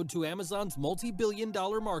the code to Amazon's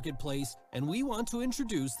multi-billion-dollar marketplace, and we want to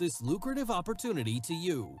introduce this lucrative opportunity to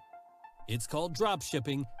you. It's called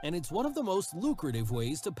dropshipping, and it's one of the most lucrative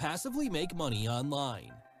ways to passively make money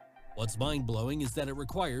online. What's mind-blowing is that it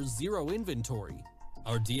requires zero inventory.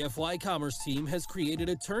 Our DFY Commerce team has created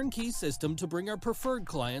a turnkey system to bring our preferred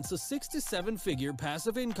clients a 6 to 7 figure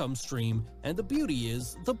passive income stream, and the beauty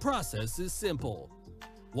is, the process is simple.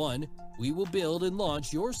 1. We will build and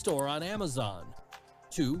launch your store on Amazon.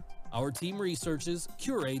 2. Our team researches,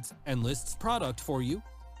 curates, and lists product for you.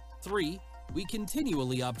 3. We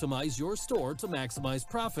continually optimize your store to maximize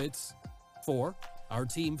profits. 4. Our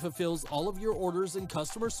team fulfills all of your orders and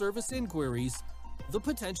customer service inquiries. The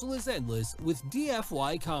potential is endless with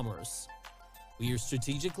DFY Commerce. We are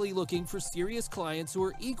strategically looking for serious clients who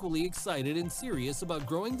are equally excited and serious about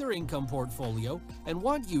growing their income portfolio and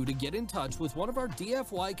want you to get in touch with one of our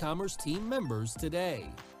DFY Commerce team members today.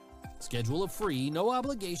 Schedule a free,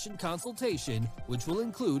 no-obligation consultation, which will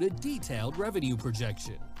include a detailed revenue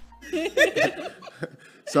projection.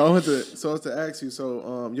 So I want to ask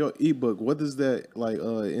you, your ebook, what does that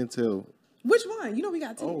entail? Which one? You know we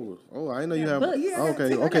got two. Oh, I didn't know you have. Yeah,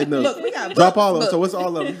 okay. No, look, we got drop all of them. So what's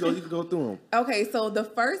all of them? You can go through them. Okay, so the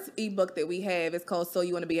first ebook that we have is called "So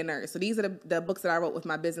You Want to Be a Nurse." So these are the books that I wrote with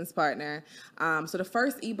my business partner. So the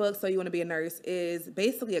first ebook, "So You Want to Be a Nurse," is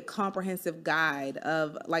basically a comprehensive guide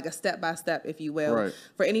of like a step-by-step, if you will,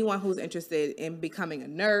 for anyone who's interested in becoming a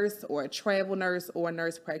nurse or a travel nurse or a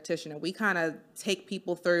nurse practitioner. We kind of take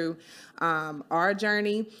people through our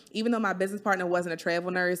journey. Even though my business partner wasn't a travel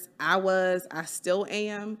nurse, I still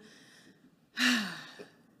am.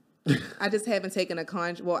 I just haven't taken a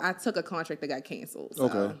contract. Well, I took a contract that got canceled.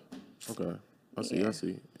 So. Okay. I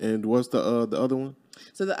see. And what's the other one?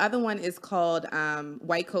 So the other one is called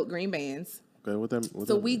White Coat Green Bands. Okay,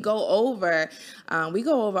 so we go over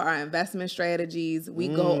our investment strategies. We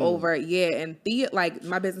go over, and Theo, like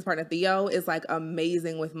my business partner Theo, is like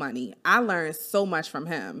amazing with money. I learned so much from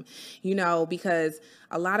him, because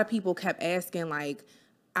a lot of people kept asking, like,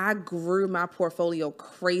 I grew my portfolio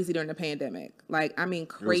crazy during the pandemic. Like, I mean,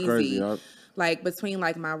 crazy. Like between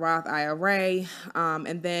like my Roth IRA,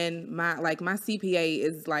 and then my CPA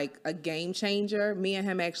is like a game changer. Me and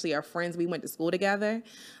him actually are friends. We went to school together.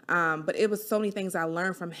 But it was so many things I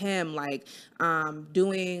learned from him, like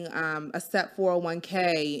doing a SEP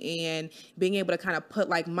 401k and being able to kind of put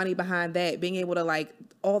like money behind that, being able to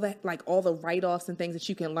all the write-offs and things that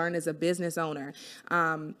you can learn as a business owner.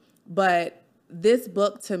 But this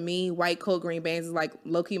book to me, White Coat Green Bands, is like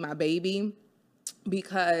low-key my baby.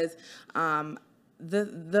 Because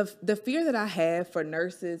the fear that I have for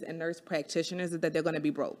nurses and nurse practitioners is that they're going to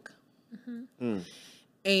be broke.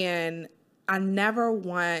 And I never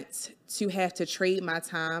want to have to trade my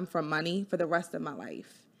time for money for the rest of my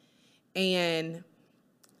life. And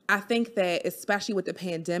I think that especially with the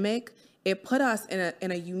pandemic, it put us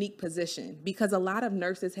in a unique position because a lot of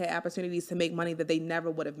nurses had opportunities to make money that they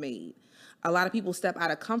never would have made. A lot of people step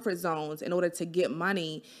out of comfort zones in order to get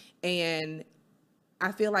money, and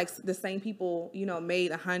I feel like the same people, you know, made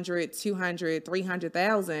 100, 200,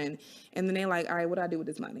 300,000, and then they're like, all right, what do I do with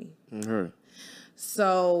this money? Mm-hmm.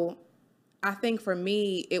 So I think for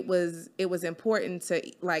me, it was important to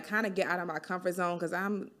like kind of get out of my comfort zone because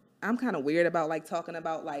I'm kind of weird about like talking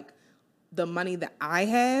about like the money that I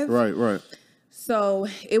have. Right. So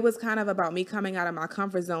it was kind of about me coming out of my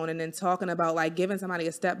comfort zone and then talking about like giving somebody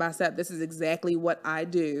a step-by-step. This is exactly what I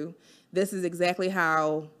do. This is exactly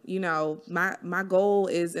how, you know, my goal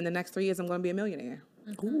is in the next 3 years, I'm going to be a millionaire.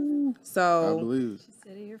 Ooh, so I believe. She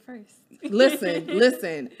said it here first.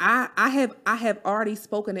 listen, I have already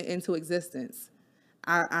spoken it into existence.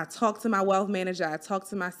 I talked to my wealth manager. I talked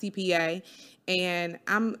to my CPA, and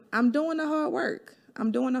I'm doing the hard work.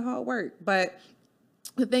 But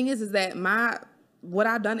the thing is that what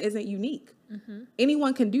I've done isn't unique. Mm-hmm.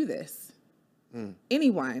 Anyone can do this.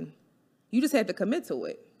 Anyone. You just have to commit to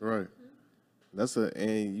it. Right.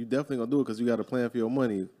 And you definitely gonna do it because you got a plan for your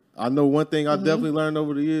money. I know one thing I definitely learned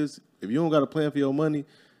over the years: if you don't got a plan for your money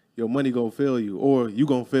gonna fail you, or you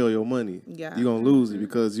gonna fail your money. Yeah. You gonna lose it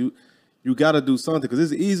because you got to do something because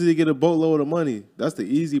it's easy to get a boatload of money. That's the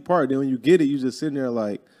easy part. Then when you get it, you just sitting there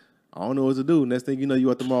like, I don't know what to do. Next thing you know, you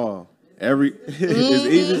at the mall. It's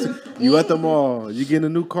easy. You at the mall. You getting a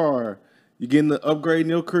new car. You getting the upgrade in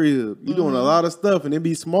your crib. You doing a lot of stuff, and it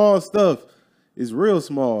be small stuff. It's real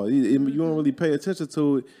small. You don't really pay attention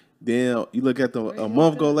to it. Then you look at a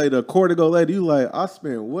month go later, a quarter go later. You like, I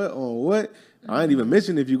spent what on what? I ain't even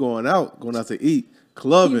mention if you going out to eat,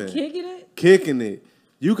 clubbing, kicking it.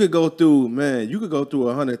 You could go through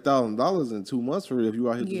 $100,000 in 2 months for it if you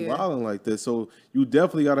out here just wilding like this. So you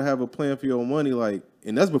definitely got to have a plan for your money, like,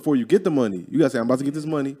 and that's before you get the money. You got to say, I'm about to get this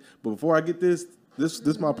money, but before I get this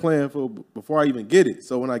my plan for before I even get it.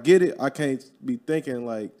 So when I get it, I can't be thinking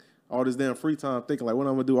like all this damn free time thinking like what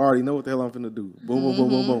I'm gonna do. I already know what the hell I'm finna do. Boom, boom, boom,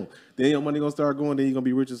 boom, boom. Then your money gonna start going. Then you're gonna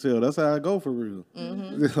be rich as hell. That's how I go for real.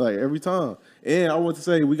 Like every time. And I want to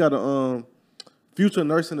say we got a future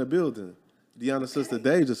nurse in the building. Deanna's sister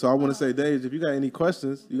Deja. So I want to say, Deja, if you got any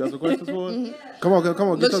questions, you got some questions for us? Come on.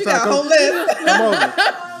 Look, she got a whole list. Come over.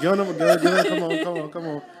 Get on. Come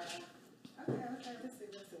on.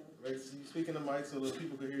 Speak in the mic so the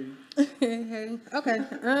people can hear you. Hey. Okay.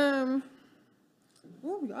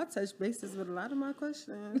 Y'all touched bases with a lot of my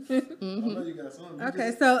questions. I know you got some.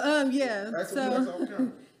 Okay, so yeah.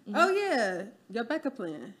 Oh yeah, your backup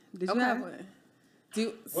plan. Did you have one?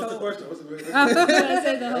 What's the question? I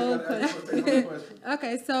said the whole question.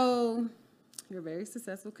 Okay, so you're very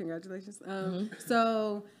successful. Congratulations.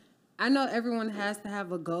 So I know everyone has to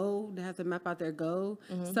have a goal. They have to map out their goal.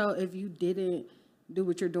 So if you didn't do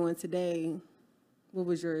what you're doing today, what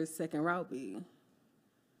would your second route be?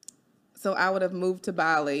 So I would have moved to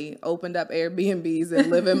Bali, opened up Airbnbs,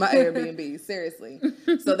 and live in my Airbnb. Seriously.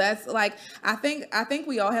 So that's like I think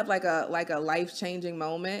we all have like a life-changing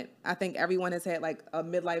moment. I think everyone has had like a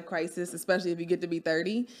midlife crisis, especially if you get to be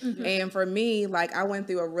 30. And for me, like I went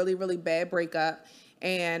through a really, really bad breakup,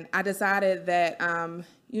 and I decided that in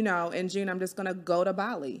June I'm just gonna go to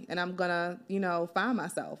Bali and I'm gonna, find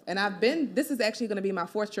myself. And this is actually gonna be my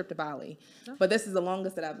 4th trip to Bali, but this is the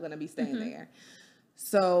longest that I'm gonna be staying there.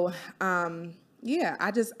 So, I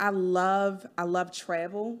love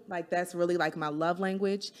travel. Like that's really like my love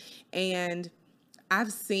language. And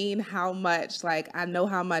I've seen how much, like, I know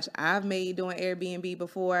how much I've made doing Airbnb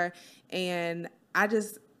before. And I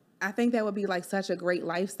think that would be like such a great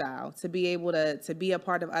lifestyle to be able to be a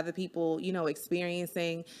part of other people,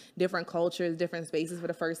 experiencing different cultures, different spaces for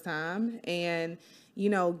the first time. And,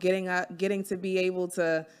 getting to be able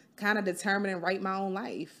to kind of determine and write my own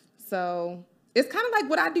life. So it's kind of like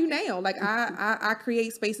what I do now. Like I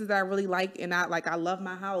create spaces that I really like, and I love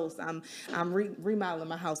my house. I'm remodeling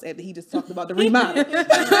my house after he just talked about the remodel.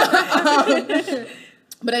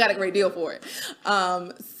 But I got a great deal for it.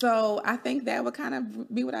 So I think that would kind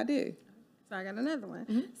of be what I do. So I got another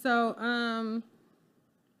one. So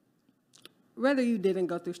whether you didn't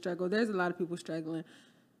go through struggle, there's a lot of people struggling.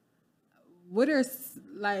 What's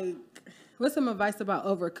some advice about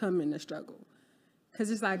overcoming the struggle? Because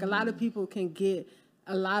it's like a lot of people can get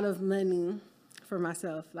a lot of money. For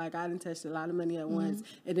myself, like I didn't touch a lot of money at once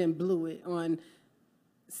and then blew it on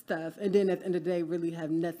stuff. And then at the end of the day, really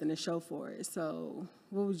have nothing to show for it. So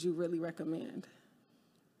what would you really recommend?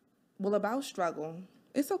 Well, about struggle,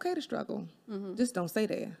 it's okay to struggle. Just don't stay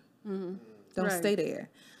there. Don't stay there.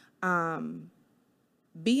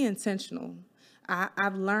 Be intentional.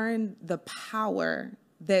 I've learned the power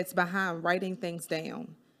that's behind writing things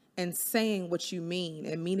down and saying what you mean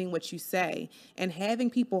and meaning what you say and having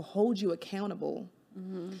people hold you accountable.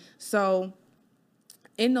 So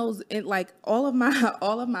like all of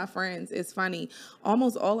my friends, it's funny,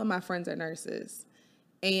 almost all of my friends are nurses,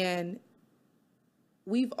 and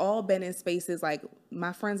we've all been in spaces like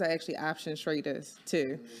my friends are actually option traders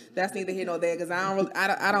too. That's neither here nor there because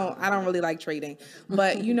I don't really like trading,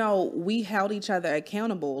 but you know, we held each other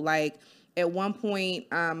accountable. Like at one point,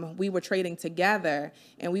 we were trading together,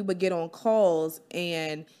 and we would get on calls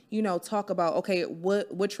and, you know, talk about, okay,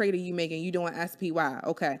 what trade are you making? You doing SPY?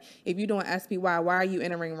 Okay, if you're doing SPY, why are you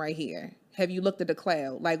entering right here? Have you looked at the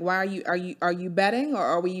cloud? Like, why are you betting, or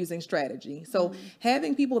are we using strategy? So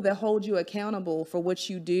having people that hold you accountable for what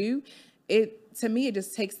you do, to me, it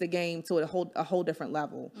just takes the game to a whole different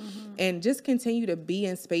level. And just continue to be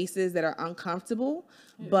in spaces that are uncomfortable,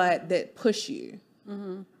 but that push you.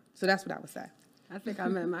 So that's what I would say. I think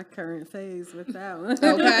I'm at my current phase with that one.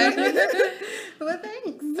 Okay. Well,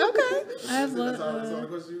 thanks. Okay. I have one. That's all the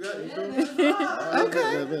questions you got? You sure?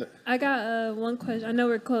 Okay. I got one question. I know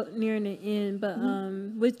we're nearing the end, but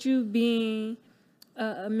with you being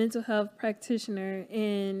a mental health practitioner,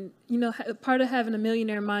 and you know, part of having a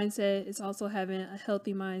millionaire mindset is also having a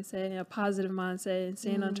healthy mindset and a positive mindset and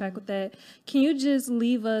staying on track with that. Can you just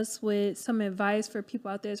leave us with some advice for people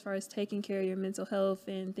out there as far as taking care of your mental health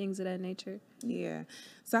and things of that nature? Yeah.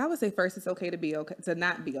 So I would say first, it's okay to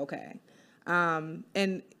not be okay.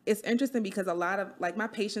 And it's interesting because a lot of like my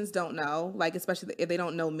patients don't know, like especially if they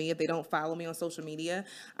don't know me, if they don't follow me on social media.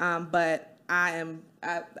 But I've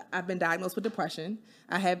been diagnosed with depression.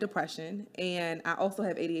 I have depression, and I also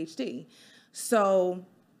have ADHD. So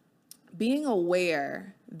being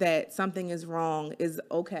aware that something is wrong is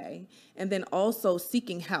okay, and then also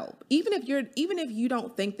seeking help. Even if you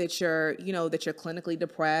don't think that you're clinically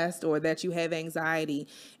depressed or that you have anxiety,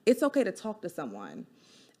 it's okay to talk to someone.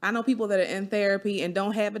 I know people that are in therapy and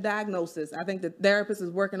don't have a diagnosis. I think the therapist is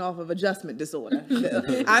working off of adjustment disorder.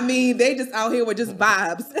 I mean, they just out here with just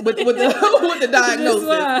vibes with the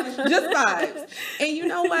diagnosis. Just vibes. And you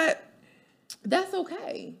know what? That's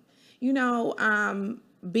okay. You know,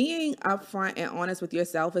 being upfront and honest with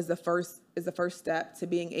yourself is the first step to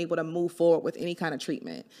being able to move forward with any kind of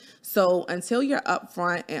treatment. So until you're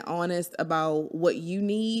upfront and honest about what you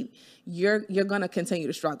need, you're gonna continue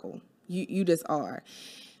to struggle. You just are.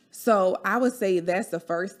 So I would say that's the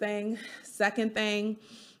first thing. Second thing,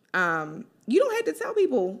 you don't have to tell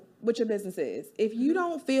people what your business is. If you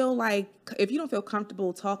don't feel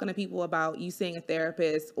comfortable talking to people about you seeing a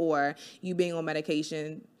therapist or you being on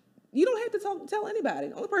medication, you don't have to tell anybody.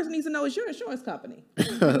 The only person needs to know is your insurance company.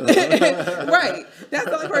 Right. That's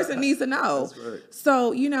the only person needs to know. That's right.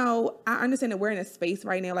 So, you know, I understand that we're in a space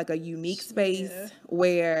right now, like a unique space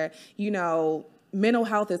where, you know, mental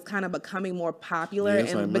health is kind of becoming more popular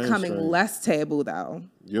and becoming less taboo, though.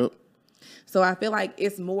 Yep. So I feel like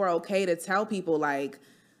it's more okay to tell people, like,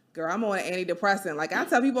 girl, I'm on an antidepressant. Like, I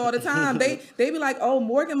tell people all the time, they be like, oh,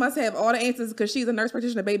 Morgan must have all the answers because she's a nurse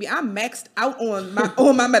practitioner. Baby, I'm maxed out on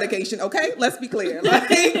my medication. Okay, let's be clear.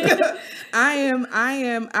 Like, I'm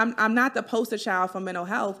not the poster child for mental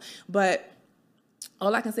health, but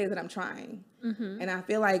all I can say is that I'm trying, and I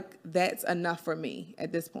feel like that's enough for me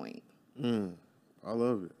at this point. I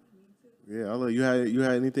love it. Yeah, I love it. You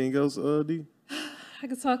had anything else, D? I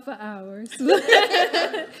could talk for hours.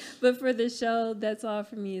 But for the show, that's all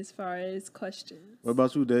for me as far as questions. What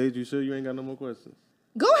about you, Dave? You sure you ain't got no more questions?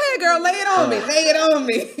 Go ahead, girl. Lay it on me. Lay it on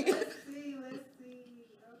me. Let's see.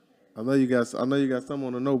 Okay. I know you got some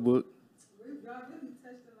on the notebook. Y'all really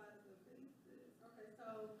touched a lot of the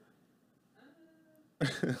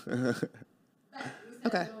bases. Okay, so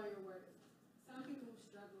Okay.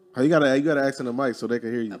 You gotta ask in the mic so they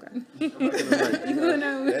can hear you. Okay. You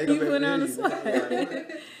put on the spot.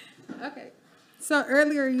 Okay. So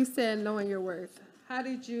earlier you said knowing your worth. How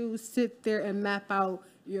did you sit there and map out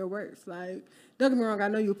your worth? Like, don't get me wrong, I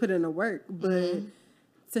know you put in the work, but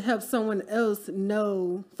to help someone else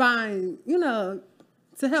to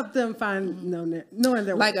help them find knowing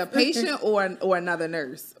their Like worth. a patient or another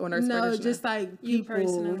nurse or nurse practitioner? No, just like You people.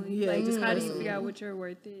 personally. Yeah, Like, just how do you figure out what your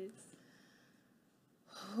worth is?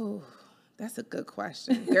 Oh, that's a good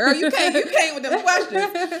question, girl. You came with them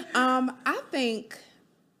questions. I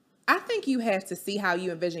think you have to see how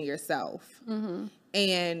you envision yourself,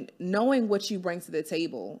 and knowing what you bring to the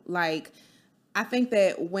table. Like, I think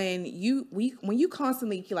that when you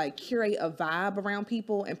constantly like curate a vibe around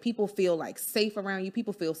people and people feel like safe around you,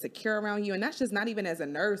 people feel secure around you, and that's just not even as a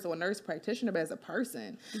nurse or a nurse practitioner, but as a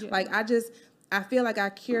person. Yeah. Like, I feel like I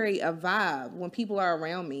carry a vibe when people are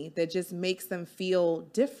around me that just makes them feel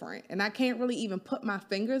different. And I can't really even put my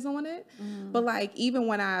fingers on it. But like, even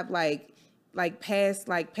when I've like past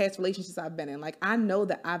relationships I've been in, like, I know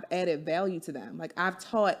that I've added value to them. Like, I've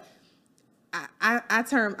taught, I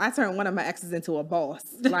turned one of my exes into a boss,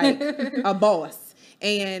 like a boss.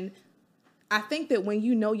 And I think that when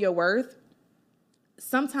you know your worth,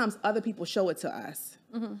 sometimes other people show it to us.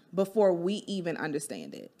 Before we even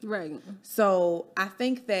understand it. Right. So I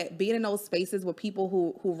think that being in those spaces with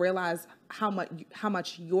people who realize how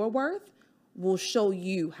much you're worth will show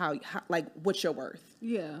you how like what you're worth.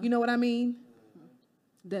 Yeah. You know what I mean?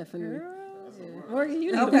 Definitely. Morgan,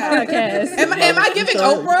 you need a podcast. Am I giving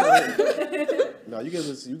Oprah? No, you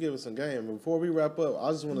give us some game. Before we wrap up,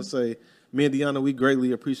 I just want to say, me and Deanna, we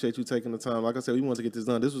greatly appreciate you taking the time. Like I said, we wanted to get this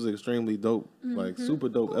done. This was an extremely dope, like super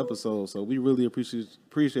dope episode. So we really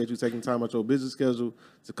appreciate you taking time out your busy schedule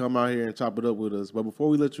to come out here and chop it up with us. But before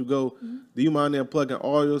we let you go, do you mind then plugging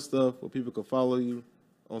all your stuff where people can follow you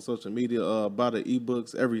on social media, buy the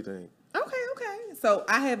ebooks, everything? Okay. So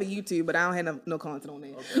I have a YouTube, but I don't have no content on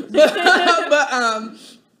there. Okay.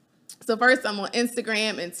 So first, I'm on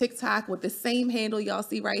Instagram and TikTok with the same handle y'all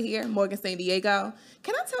see right here, Morgan San Diego.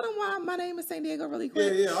 Can I tell them why my name is San Diego really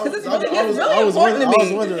quick? Yeah. Because it's really important to me. I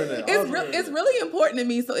was wondering that. It's really important to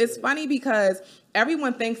me. So it's funny because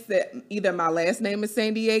everyone thinks that either my last name is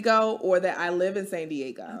San Diego or that I live in San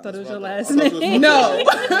Diego. I thought it was your last name. No.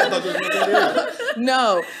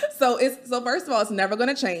 No. So first of all, it's never going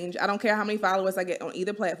to change. I don't care how many followers I get on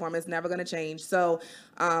either platform. It's never going to change. So,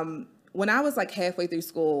 when I was like halfway through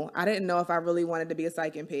school, I didn't know if I really wanted to be a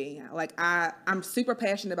psych NP. Like I'm super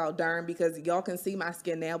passionate about derm because y'all can see my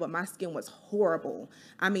skin now, but my skin was horrible.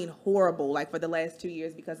 I mean, horrible, like for the last 2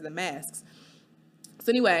 years because of the masks. So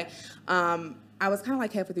anyway, I was kind of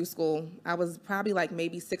like halfway through school. I was probably like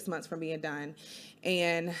maybe 6 months from being done.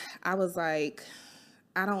 And I was like,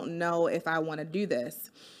 I don't know if I want to do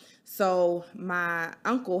this. So my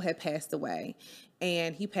uncle had passed away,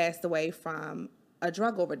 and he passed away from a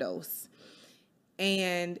drug overdose.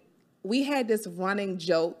 And we had this running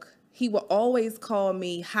joke. He would always call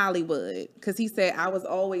me Hollywood because he said I was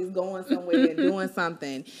always going somewhere and doing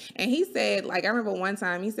something. And he said, like, I remember one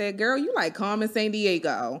time he said, girl, you like Carmen San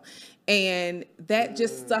Diego. And that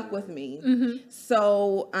just stuck with me.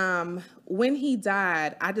 So when he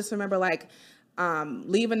died, I just remember like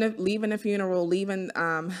leaving the funeral, leaving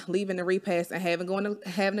the repast, and having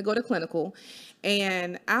to go to clinical.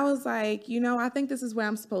 And I was like, I think this is where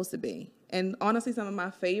I'm supposed to be. And honestly, some of my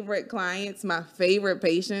favorite clients, my favorite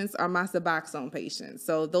patients are my Suboxone patients.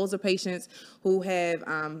 So those are patients who have,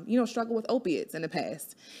 struggled with opiates in the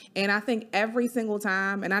past. And I think every single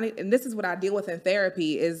time, and this is what I deal with in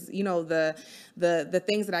therapy is, the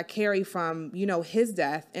things that I carry from, his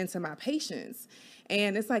death into my patients.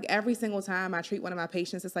 And it's like every single time I treat one of my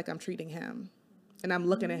patients, it's like I'm treating him and I'm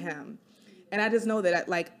looking at him. And I just know that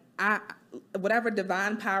whatever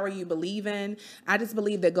divine power you believe in, I just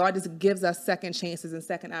believe that God just gives us second chances and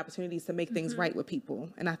second opportunities to make things right with people.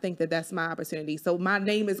 And I think that that's my opportunity. So my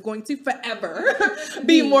name is going to forever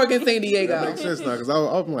be Morgan San Diego. That makes sense now, because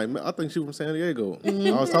I'm like, I think she's from San Diego. I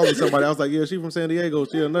was talking to somebody, I was like, yeah, she's from San Diego.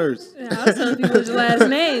 She's a nurse. Yeah, I was telling people your last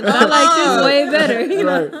name, but I like this way better.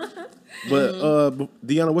 Right. But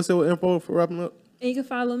Deanna, what's your info for wrapping up? And you can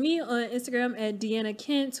follow me on Instagram at Deanna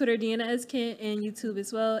Kent, Twitter Deanna S. Kent, and YouTube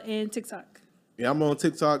as well, and TikTok. Yeah, I'm on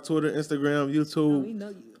TikTok, Twitter, Instagram, YouTube. Oh, we know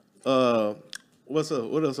you. What's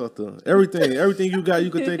up? What else out there? Everything you got,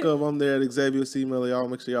 you can think of. I'm there at Xavier C. Miller. Y'all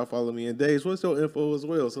make sure y'all follow me. And Dage, what's your info as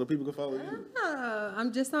well, so the people can follow you?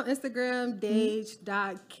 I'm just on Instagram,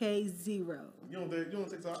 Dage.K0. You on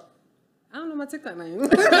TikTok? I don't know my TikTok name. Lord,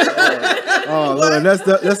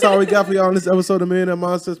 that's all we got for y'all on this episode of Millionaire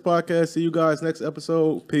Monsters Podcast. See you guys next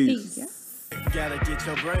episode. Peace. Peace. Gotta get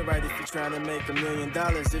your brain right if you're trying to make $1 million.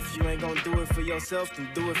 If you ain't gonna do it for yourself, then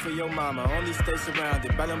do it for your mama. Only stay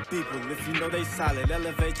surrounded by them people if you know they solid.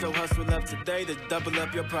 Elevate your hustle up today to double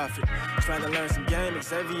up your profit. Trying to learn some game,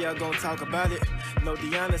 Xavier gonna talk about it. No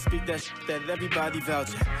Deanna, speak that shit that everybody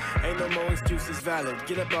vouching. Ain't no more excuses valid.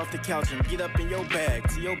 Get up off the couch and get up in your bag.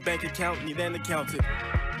 To your bank account, need an accountant.